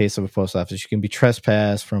 In the case of a post office, you can be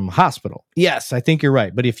trespassed from a hospital. Yes, I think you're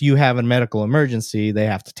right. But if you have a medical emergency, they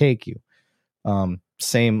have to take you.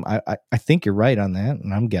 Same. I think you're right on that,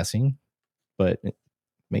 and I'm guessing, but it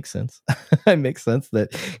makes sense. It makes sense that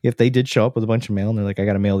if they did show up with a bunch of mail and they're like, I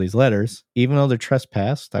got to mail these letters, even though they're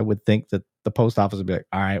trespassed, I would think that the post office would be like,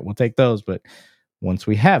 all right, we'll take those. But once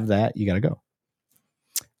we have that, you got to go.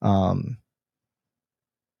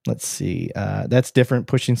 Let's see. That's different.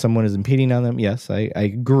 Pushing someone is impeding on them. Yes, I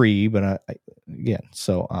agree. But again,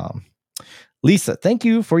 so Lisa, thank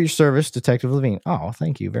you for your service, Detective Levine. Oh,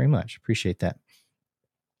 thank you very much. Appreciate that.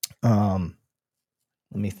 Let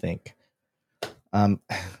me think.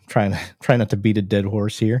 Trying not to beat a dead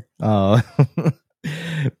horse here. But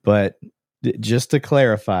just to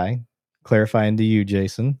clarifying to you,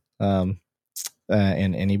 Jason, and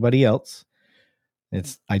anybody else,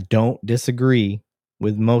 I don't disagree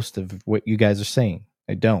with most of what you guys are saying.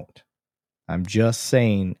 I don't. I'm just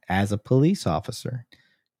saying, as a police officer,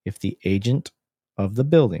 if the agent of the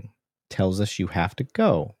building tells us you have to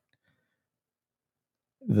go,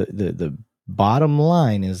 the bottom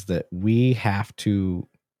line is that we have to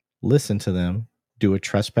listen to them, do a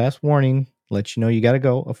trespass warning, let you know you got to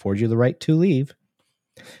go, afford you the right to leave.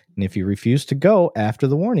 And if you refuse to go after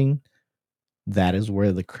the warning, that is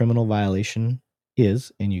where the criminal violation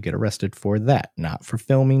is, and you get arrested for that, not for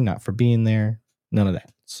filming, not for being there, none of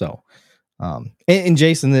that. So, and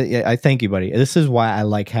Jason, I thank you, buddy. This is why I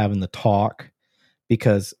like having the talk,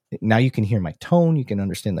 because now you can hear my tone, you can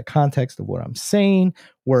understand the context of what I'm saying.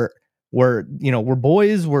 We're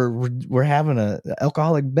boys. We're having a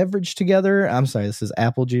alcoholic beverage together. I'm sorry, this is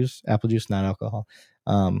apple juice, not alcohol.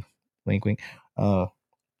 Wink, wink.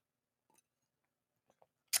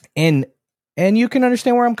 And you can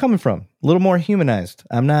understand where I'm coming from. A little more humanized.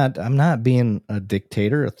 I'm not being a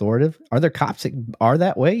dictator, authoritative. Are there cops that are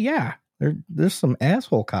that way? Yeah, there's some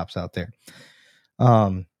asshole cops out there.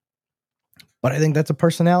 But I think that's a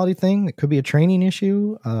personality thing. It could be a training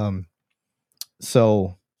issue.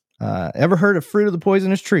 Ever heard of fruit of the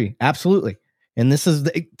poisonous tree? Absolutely. And this is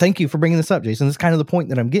thank you for bringing this up, Jason. This is kind of the point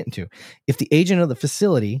that I'm getting to. If the agent of the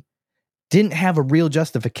facility didn't have a real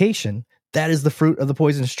justification, that is the fruit of the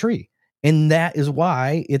poisonous tree. And that is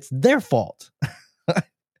why it's their fault.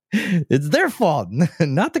 It's their fault,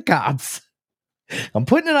 not the cops. I'm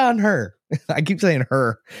putting it on her. I keep saying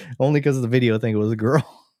her only because of the video thing. It was a girl.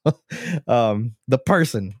 The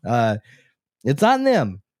person. It's on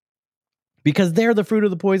them. Because they're the fruit of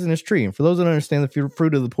the poisonous tree. And for those that don't understand the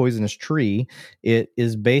fruit of the poisonous tree, it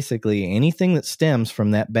is basically anything that stems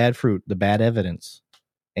from that bad fruit, the bad evidence.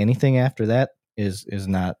 Anything after that is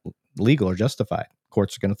not legal or justified.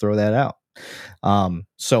 Courts are going to throw that out.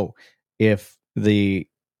 So if the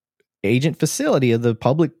agent facility of the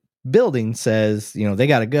public building says, they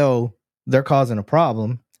got to go, they're causing a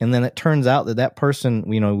problem. And then it turns out that person,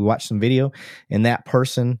 we watched some video, and that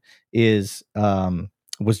person is,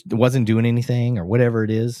 wasn't doing anything or whatever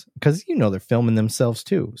it is, because they're filming themselves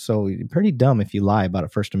too. So you're pretty dumb if you lie about a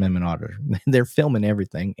First Amendment auditor. They're filming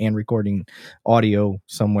everything and recording audio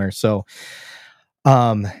somewhere. So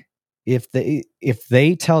if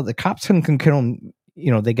they tell the cops can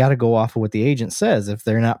they got to go off of what the agent says if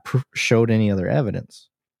they're not showed any other evidence,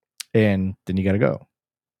 and then you got to go.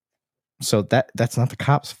 So that's not the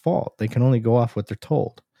cops' fault. They can only go off what they're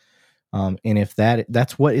told. And if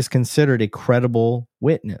that's what is considered a credible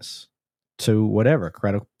witness to whatever,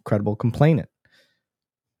 credible complainant.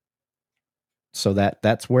 So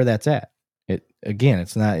that's where that's at.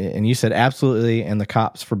 It's not, and you said absolutely, and the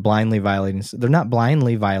cops for blindly violating, they're not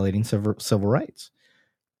blindly violating civil rights.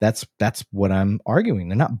 That's what I'm arguing.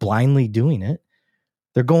 They're not blindly doing it.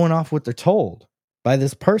 They're going off what they're told by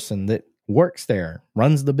this person that works there,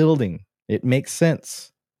 runs the building. It makes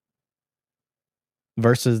sense.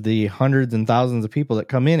 Versus the hundreds and thousands of people that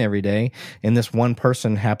come in every day, and this one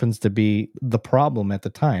person happens to be the problem at the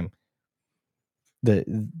time.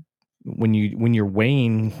 When you're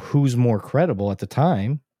weighing who's more credible at the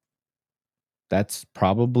time, that's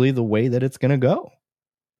probably the way that it's going to go.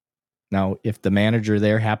 Now, if the manager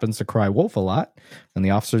there happens to cry wolf a lot, and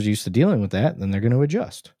the officer's used to dealing with that, then they're going to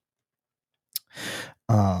adjust.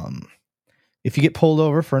 If you get pulled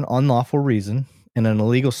over for an unlawful reason, and an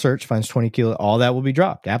illegal search finds 20 kilos, all that will be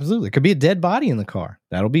dropped. Absolutely. There could be a dead body in the car.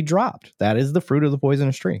 That'll be dropped. That is the fruit of the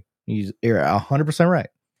poisonous tree. You're 100% right.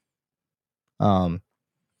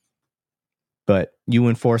 But you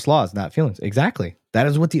enforce laws, not feelings. Exactly. That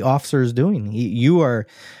is what the officer is doing. You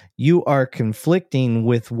are conflicting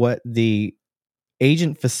with what the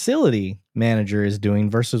agent facility manager is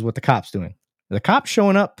doing versus what the cop's doing. The cop's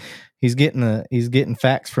showing up. He's getting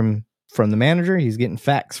facts from the manager. He's getting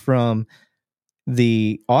facts from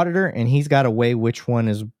the auditor, and he's got to weigh which one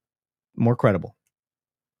is more credible.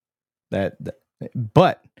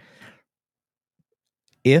 But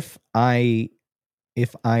if I'm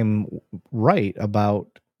right about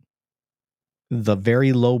the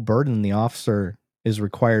very low burden the officer is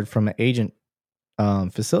required from an agent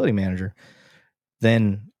facility manager,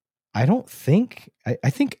 then I don't think I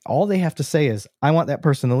think all they have to say is, I want that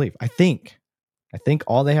person to leave. I think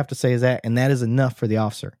all they have to say is that, and that is enough for the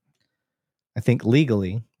officer. I think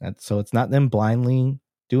legally, so it's not them blindly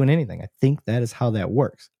doing anything. I think that is how that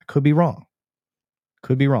works. I could be wrong.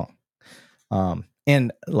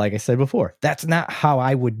 And like I said before, that's not how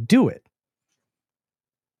I would do it.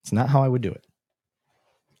 It's not how I would do it.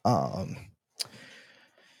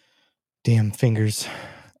 Damn fingers.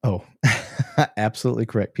 Oh, absolutely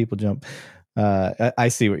correct. People jump. I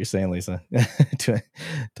see what you're saying, Lisa.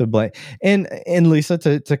 to blame and Lisa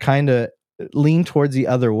to kind of lean towards the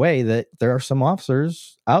other way, that there are some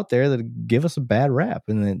officers out there that give us a bad rap,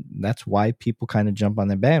 and then that's why people kind of jump on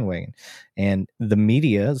the bandwagon. And the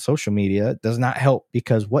media, social media, does not help,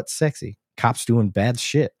 because what's sexy? Cops doing bad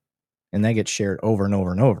shit, and that gets shared over and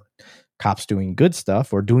over and over. Cops doing good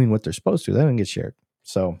stuff or doing what they're supposed to, that doesn't get shared.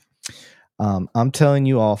 So I'm telling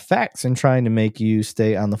you all facts and trying to make you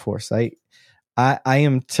stay on the foresight. I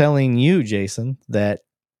am telling you, Jason, that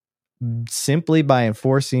simply by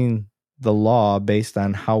enforcing the law based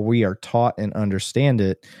on how we are taught and understand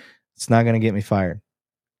it, it's not going to get me fired,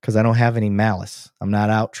 because I don't have any malice. I'm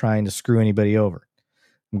not out trying to screw anybody over.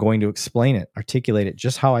 I'm going to explain it, articulate it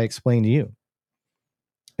just how I explained to you.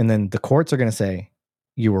 And then the courts are going to say,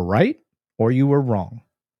 you were right or you were wrong,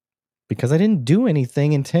 because I didn't do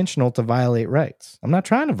anything intentional to violate rights. I'm not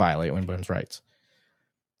trying to violate anyone's rights.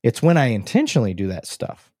 It's when I intentionally do that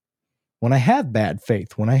stuff, when I have bad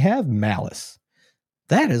faith, when I have malice,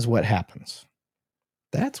 that is what happens.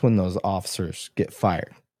 That's when those officers get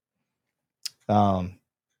fired.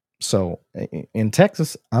 So in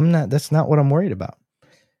Texas, that's not what I'm worried about.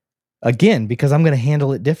 Again, because I'm going to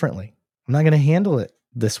handle it differently. I'm not going to handle it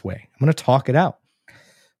this way. I'm going to talk it out.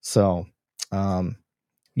 So,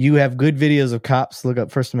 you have good videos of cops. Look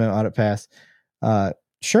up First Amendment audit pass.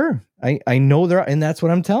 Sure. I know there are, and that's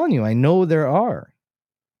what I'm telling you. I know there are.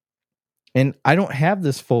 And I don't have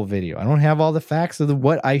this full video. I don't have all the facts of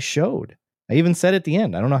what I showed. I even said at the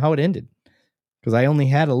end, I don't know how it ended, because I only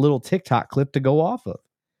had a little TikTok clip to go off of.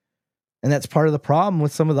 And that's part of the problem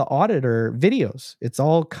with some of the auditor videos. It's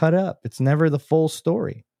all cut up. It's never the full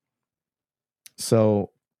story.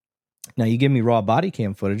 So now you give me raw body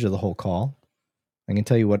cam footage of the whole call. I can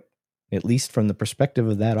tell you what, at least from the perspective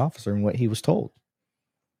of that officer and what he was told.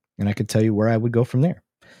 And I could tell you where I would go from there.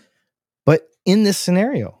 But in this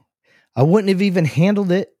scenario, I wouldn't have even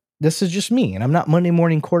handled it. This is just me. And I'm not Monday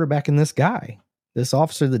morning quarterbacking this guy, this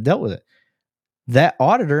officer that dealt with it. That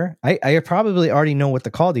auditor, I probably already know what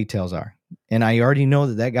the call details are. And I already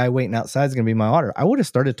know that guy waiting outside is going to be my auditor. I would have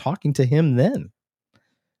started talking to him then.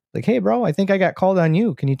 Like, hey, bro, I think I got called on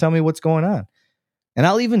you. Can you tell me what's going on? And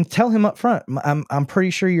I'll even tell him up front, I'm pretty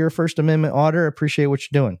sure you're a First Amendment auditor. Appreciate what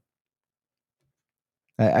you're doing.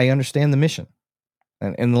 I understand the mission.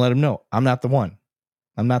 And let him know, I'm not the one.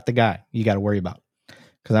 I'm not the guy you got to worry about,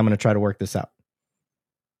 because I'm going to try to work this out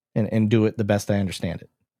and do it the best I understand it.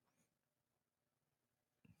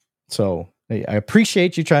 So I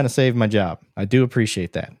appreciate you trying to save my job. I do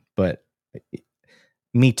appreciate that. But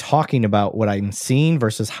me talking about what I'm seeing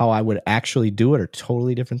versus how I would actually do it are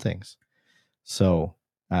totally different things. So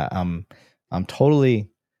I'm totally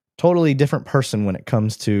different person when it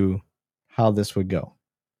comes to how this would go.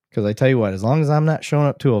 Because I tell you what, as long as I'm not showing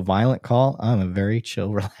up to a violent call, I'm a very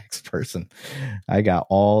chill, relaxed person. I got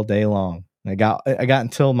all day long. I got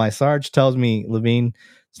until my Sarge tells me, Levine,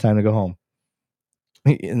 it's time to go home.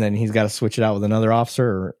 And then he's got to switch it out with another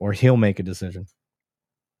officer, or he'll make a decision.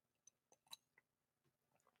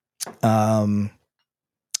 I'm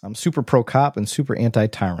super pro cop and super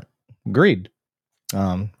anti-tyrant. Agreed.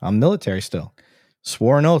 I'm military still.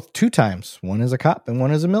 Swore an oath 2 times. One as a cop and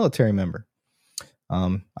one as a military member.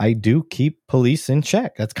 I do keep police in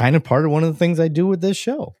check. That's kind of part of one of the things I do with this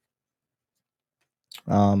show.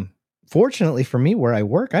 Fortunately for me, where I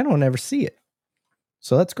work, I don't ever see it.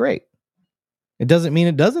 So that's great. It doesn't mean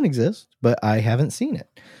it doesn't exist, but I haven't seen it.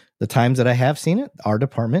 The times that I have seen it, our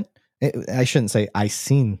department, I shouldn't say I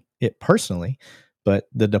seen it personally, but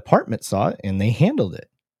the department saw it and they handled it.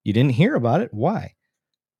 You didn't hear about it. Why?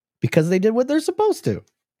 Because they did what they're supposed to.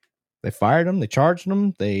 They fired them. They charged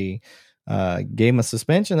them. They gave him a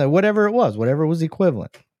suspension, whatever it was, whatever was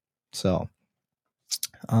equivalent. So,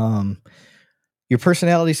 your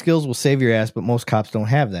personality skills will save your ass, but most cops don't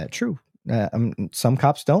have that. True. Some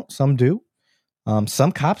cops don't, some do.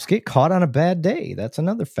 Some cops get caught on a bad day. That's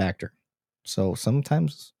another factor. So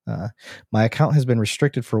sometimes my account has been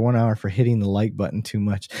restricted for 1 hour for hitting the like button too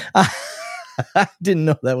much. I didn't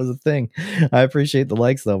know that was a thing. I appreciate the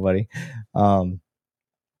likes though, buddy.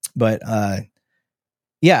 But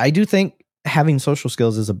yeah, I do think having social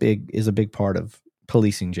skills is a big part of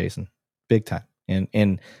policing, Jason. Big time.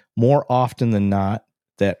 And more often than not,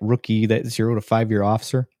 that rookie, that 0 to 5 year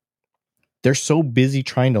officer, they're so busy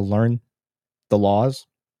trying to learn the laws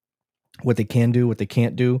what they can do, what they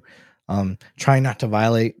can't do. Try not to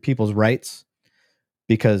violate people's rights,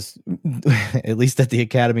 because at least at the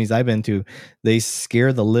academies I've been to, they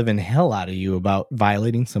scare the living hell out of you about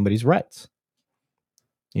violating somebody's rights.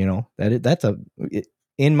 You know,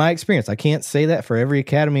 in my experience, I can't say that for every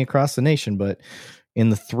academy across the nation, but in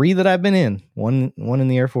the 3 that I've been in, one in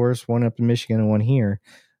the Air Force, one up in Michigan, and one here,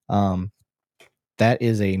 that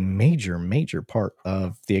is a major part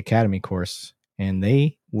of the academy course, and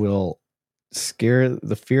they will scare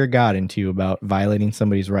the fear of God into you about violating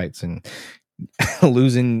somebody's rights and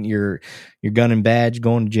losing your gun and badge,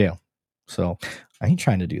 going to jail. So I ain't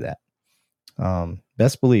trying to do that.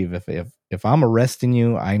 Best believe if I'm arresting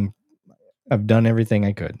you, I've done everything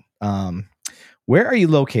I could. Where are you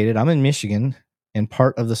located? I'm in Michigan and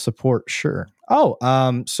part of the support. Sure. Oh,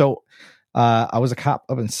 so I was a cop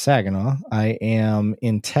up in Saginaw. I am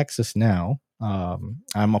in Texas now. I'm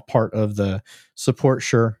a part of the support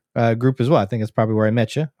group as well. I think it's probably where I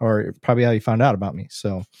met you, or probably how you found out about me.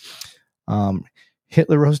 So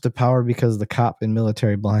Hitler rose to power because the cop and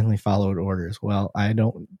military blindly followed orders. Well, I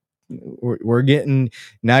don't. We're getting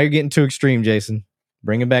now. You're getting too extreme, Jason.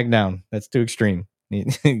 Bring it back down. That's too extreme.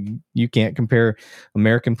 You can't compare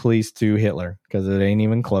American police to Hitler because it ain't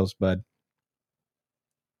even close, bud.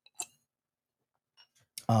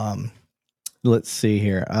 Let's see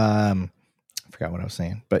here. I forgot what I was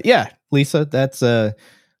saying, but yeah, Lisa, that's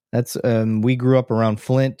we grew up around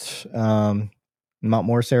Flint, Mount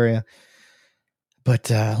Morris area, but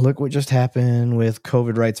look what just happened with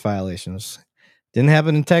COVID rights violations. Didn't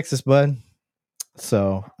happen in Texas, bud.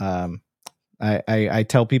 So I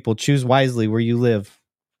tell people, choose wisely where you live.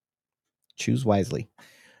 Choose wisely.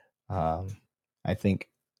 I think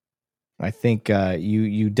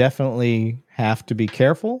you definitely have to be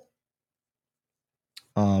careful.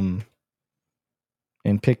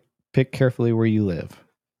 And pick carefully where you live.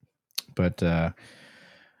 But I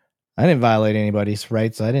didn't violate anybody's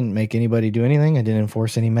rights. I didn't make anybody do anything. I didn't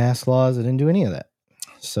enforce any mask laws. I didn't do any of that.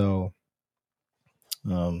 So,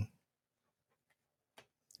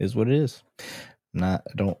 is what it is. I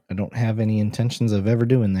don't have any intentions of ever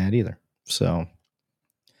doing that either. So,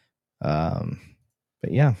 but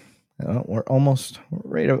yeah, we're almost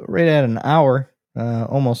right at an hour,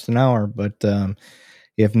 almost an hour. But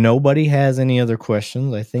if nobody has any other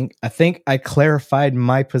questions, I think I clarified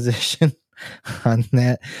my position on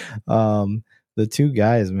that. The 2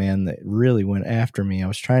 guys, man, that really went after me, I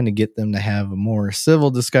was trying to get them to have a more civil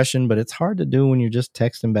discussion, but it's hard to do when you're just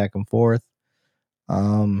texting back and forth.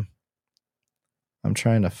 I'm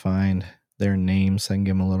trying to find their names so I can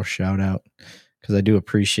give them a little shout out, because I do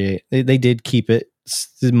appreciate they did keep it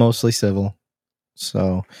mostly civil.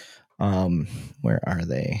 So, where are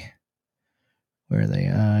they?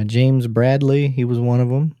 James Bradley, he was one of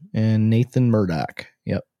them, and Nathan Murdoch.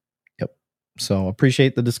 Yep. So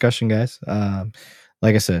appreciate the discussion, guys.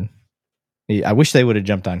 Like I said, I wish they would have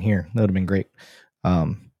jumped on here. That would have been great.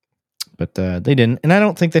 But they didn't, and I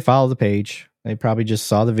don't think they followed the page. They probably just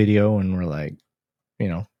saw the video and were like,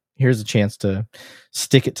 here's a chance to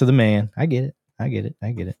stick it to the man. I get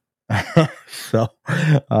it. So,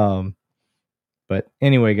 but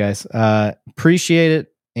anyway, guys, appreciate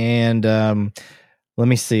it. And let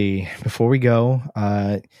me see. Before we go,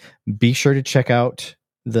 be sure to check out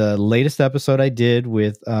the latest episode I did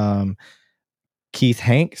with Keith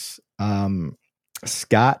Hanks,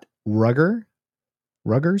 Scott Ruggers,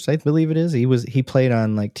 I believe it is. He played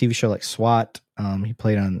on like TV show like SWAT. He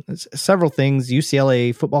played on several things.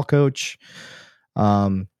 UCLA football coach.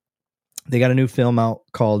 They got a new film out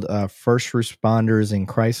called First Responders in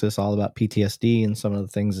Crisis, all about PTSD and some of the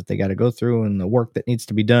things that they got to go through and the work that needs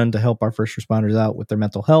to be done to help our first responders out with their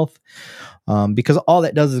mental health. Because all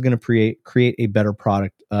that does is going to create a better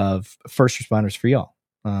product of first responders for y'all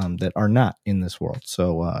that are not in this world.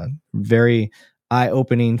 So very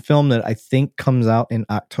eye-opening film that I think comes out in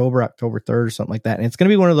October 3rd or something like that. And it's going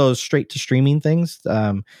to be one of those straight to streaming things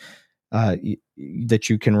that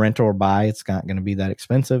you can rent or buy. It's not going to be that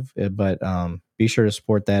expensive, but be sure to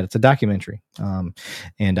support that. It's a documentary.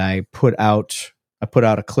 And I put out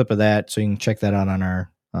a clip of that, so you can check that out on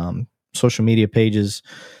our social media pages.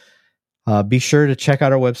 Be sure to check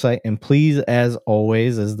out our website, and please, as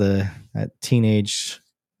always, as the teenage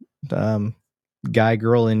guy,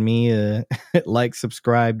 girl in me, like,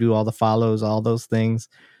 subscribe, do all the follows, all those things.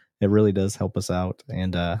 It really does help us out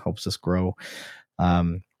and helps us grow.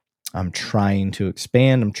 I'm trying to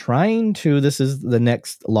expand. This is the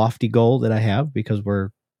next lofty goal that I have, because we're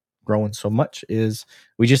growing so much, is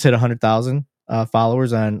we just hit 100,000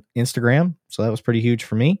 followers on Instagram. So that was pretty huge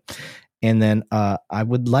for me. And then I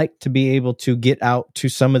would like to be able to get out to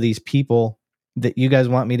some of these people that you guys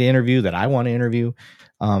want me to interview, that I want to interview,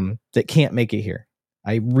 that can't make it here.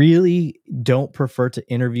 I really don't prefer to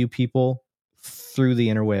interview people through the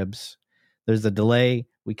interwebs. There's a delay.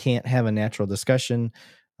 We can't have a natural discussion.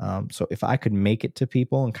 So if I could make it to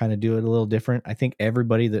people and kind of do it a little different, I think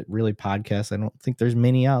everybody that really podcasts, I don't think there's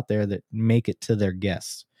many out there that make it to their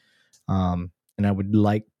guests. And I would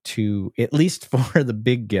like to, at least for the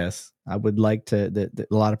big guests, I would like to, that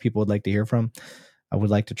a lot of people would like to hear from. I would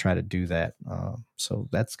like to try to do that. So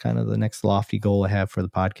that's kind of the next lofty goal I have for the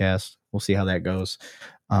podcast. We'll see how that goes.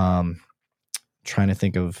 Trying to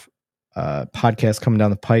think of podcasts coming down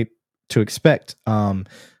the pipe to expect.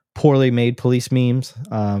 Poorly made police memes.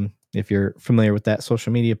 If you're familiar with that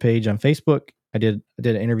social media page on Facebook, I did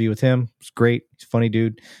an interview with him. It's great. He's a funny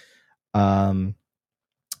dude.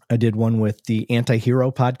 I did one with the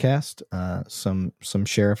Anti-Hero podcast, some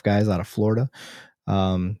sheriff guys out of Florida.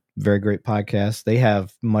 Very great podcast. They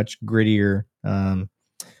have much grittier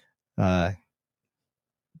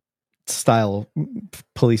style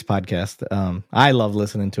police podcast. I love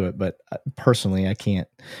listening to it, but personally, I can't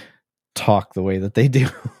talk the way that they do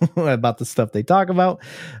about the stuff they talk about,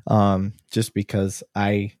 just because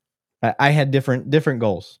I had different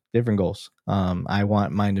goals. I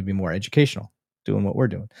want mine to be more educational, doing what we're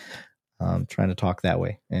doing, trying to talk that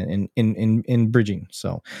way and in bridging.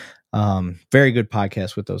 So very good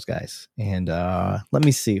podcast with those guys. And let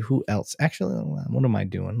me see who else. Actually, what am I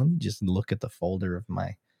doing? Let me just look at the folder of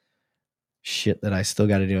my shit that I still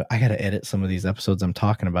got to do. I got to edit some of these episodes I'm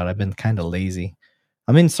talking about. I've been kind of lazy.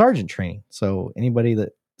 I'm in sergeant training. So anybody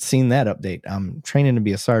that seen that update, I'm training to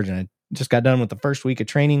be a sergeant. I just got done with the first week of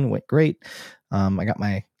training. Went great. I got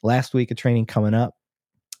my last week of training coming up,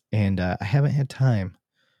 and I haven't had time.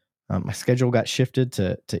 My schedule got shifted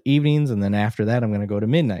to evenings, and then after that, I'm going to go to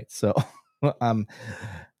midnight. So I'm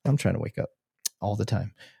trying to wake up all the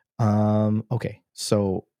time. Okay.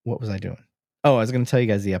 So what was I doing? Oh, I was going to tell you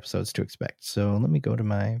guys the episodes to expect. So let me go to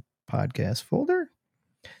my podcast folder.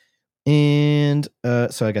 And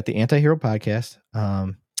so I got the Anti-Hero podcast.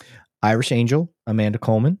 Irish Angel, Amanda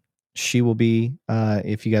Coleman. She will be,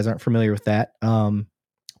 if you guys aren't familiar with that,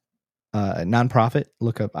 nonprofit,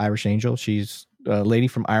 look up Irish Angel. She's a lady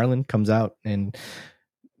from Ireland, comes out and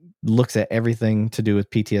looks at everything to do with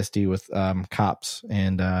PTSD with cops.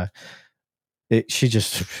 And she's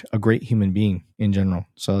just a great human being in general.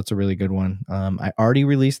 So it's a really good one. I already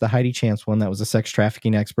released the Heidi Chance one. That was a sex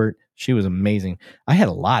trafficking expert. She was amazing. I had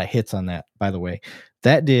a lot of hits on that, by the way.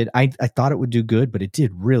 That did, I thought it would do good, but it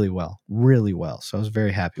did really well. So I was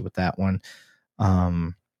very happy with that one.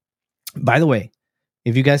 By the way,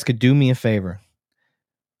 if you guys could do me a favor,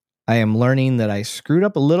 I am learning that I screwed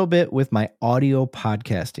up a little bit with my audio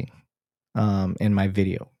podcasting and my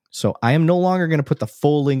video. So I am no longer going to put the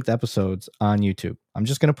full length episodes on YouTube. I'm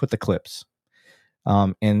just going to put the clips.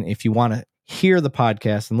 And if you want to hear the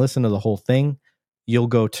podcast and listen to the whole thing, you'll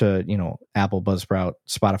go to, Apple, Buzzsprout,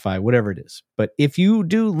 Spotify, whatever it is. But if you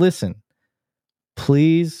do listen,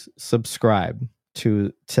 please subscribe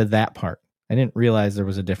to that part. I didn't realize there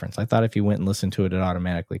was a difference. I thought if you went and listened to it, it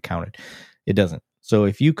automatically counted. It doesn't. So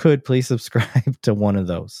if you could, please subscribe to one of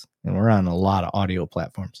those. And we're on a lot of audio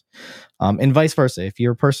platforms. And vice versa. If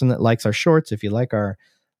you're a person that likes our shorts, if you like our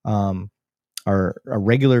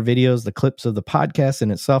regular videos, the clips of the podcast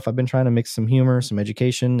in itself, I've been trying to mix some humor, some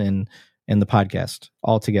education, and the podcast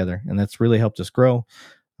all together. And that's really helped us grow.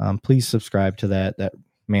 Please subscribe to that. That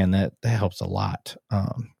helps a lot.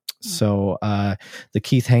 So the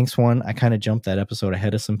Keith Hanks one, I kind of jumped that episode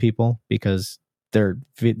ahead of some people because their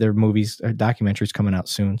movies or documentaries coming out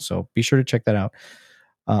soon. So be sure to check that out.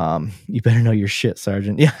 You better know your shit,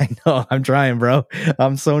 Sergeant. Yeah, I know. I'm trying, bro.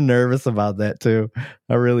 I'm so nervous about that too.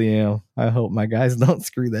 I really am. I hope my guys don't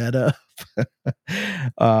screw that up.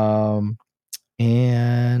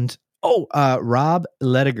 Rob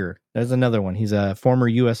Lediger. There's another one. He's a former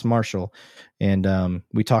U.S. Marshal. And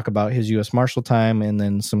we talk about his U.S. Marshal time and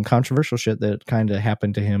then some controversial shit that kind of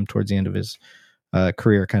happened to him towards the end of his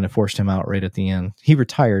career, kind of forced him out right at the end. He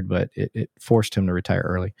retired, but it forced him to retire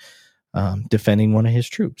early. Defending one of his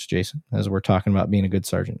troops, Jason, as we're talking about being a good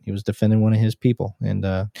sergeant. He was defending one of his people and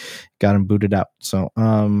got him booted out. So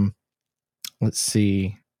let's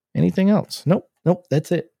see. Anything else? Nope.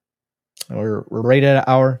 That's it. We're right at an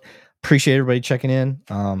hour. Appreciate everybody checking in.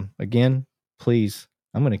 Again, please,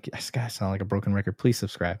 this guy sound like a broken record. Please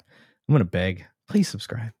subscribe. I'm going to beg. Please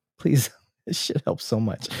subscribe. Please. This shit helps so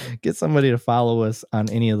much. Get somebody to follow us on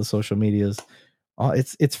any of the social medias.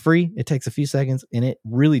 It's free. It takes a few seconds, and it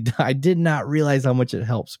really, I did not realize how much it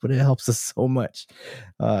helps, but it helps us so much.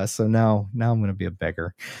 So now I'm going to be a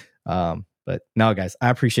beggar. But no, guys, I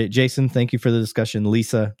appreciate it. Jason. Thank you for the discussion.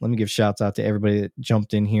 Lisa, let me give shouts out to everybody that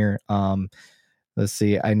jumped in here. Let's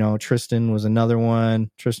see. I know Tristan was another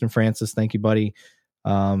one. Tristan Francis, thank you, buddy.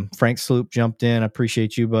 Frank Sloop jumped in. I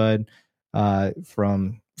appreciate you, bud.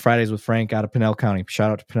 From Fridays with Frank out of Pinell County.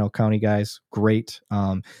 Shout out to Pinell County, guys. Great.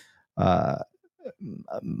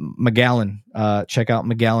 McGowan, check out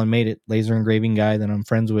McGowan Made It, laser engraving guy that I'm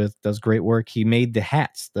friends with, does great work. He made the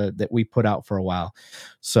hats that we put out for a while.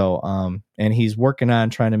 So, and he's working on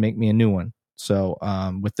trying to make me a new one. So,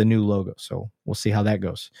 with the new logo. So we'll see how that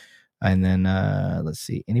goes. And then, let's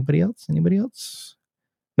see, anybody else?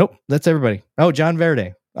 Nope. That's everybody. Oh, John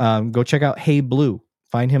Verde. Go check out Hey Blue.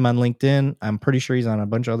 Find him on LinkedIn. I'm pretty sure he's on a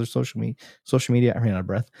bunch of other social media. I ran out of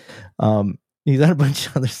breath. He's on a bunch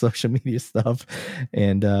of other social media stuff,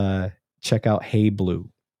 and check out Hey Blue.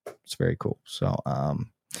 It's very cool. So,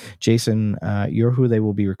 Jason, you're who they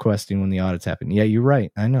will be requesting when the audits happen. Yeah, you're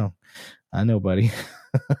right. I know, buddy.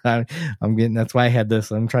 I'm getting. That's why I had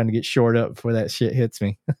this. I'm trying to get shored up before that shit hits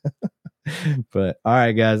me. But all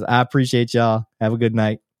right, guys, I appreciate y'all. Have a good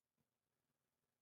night.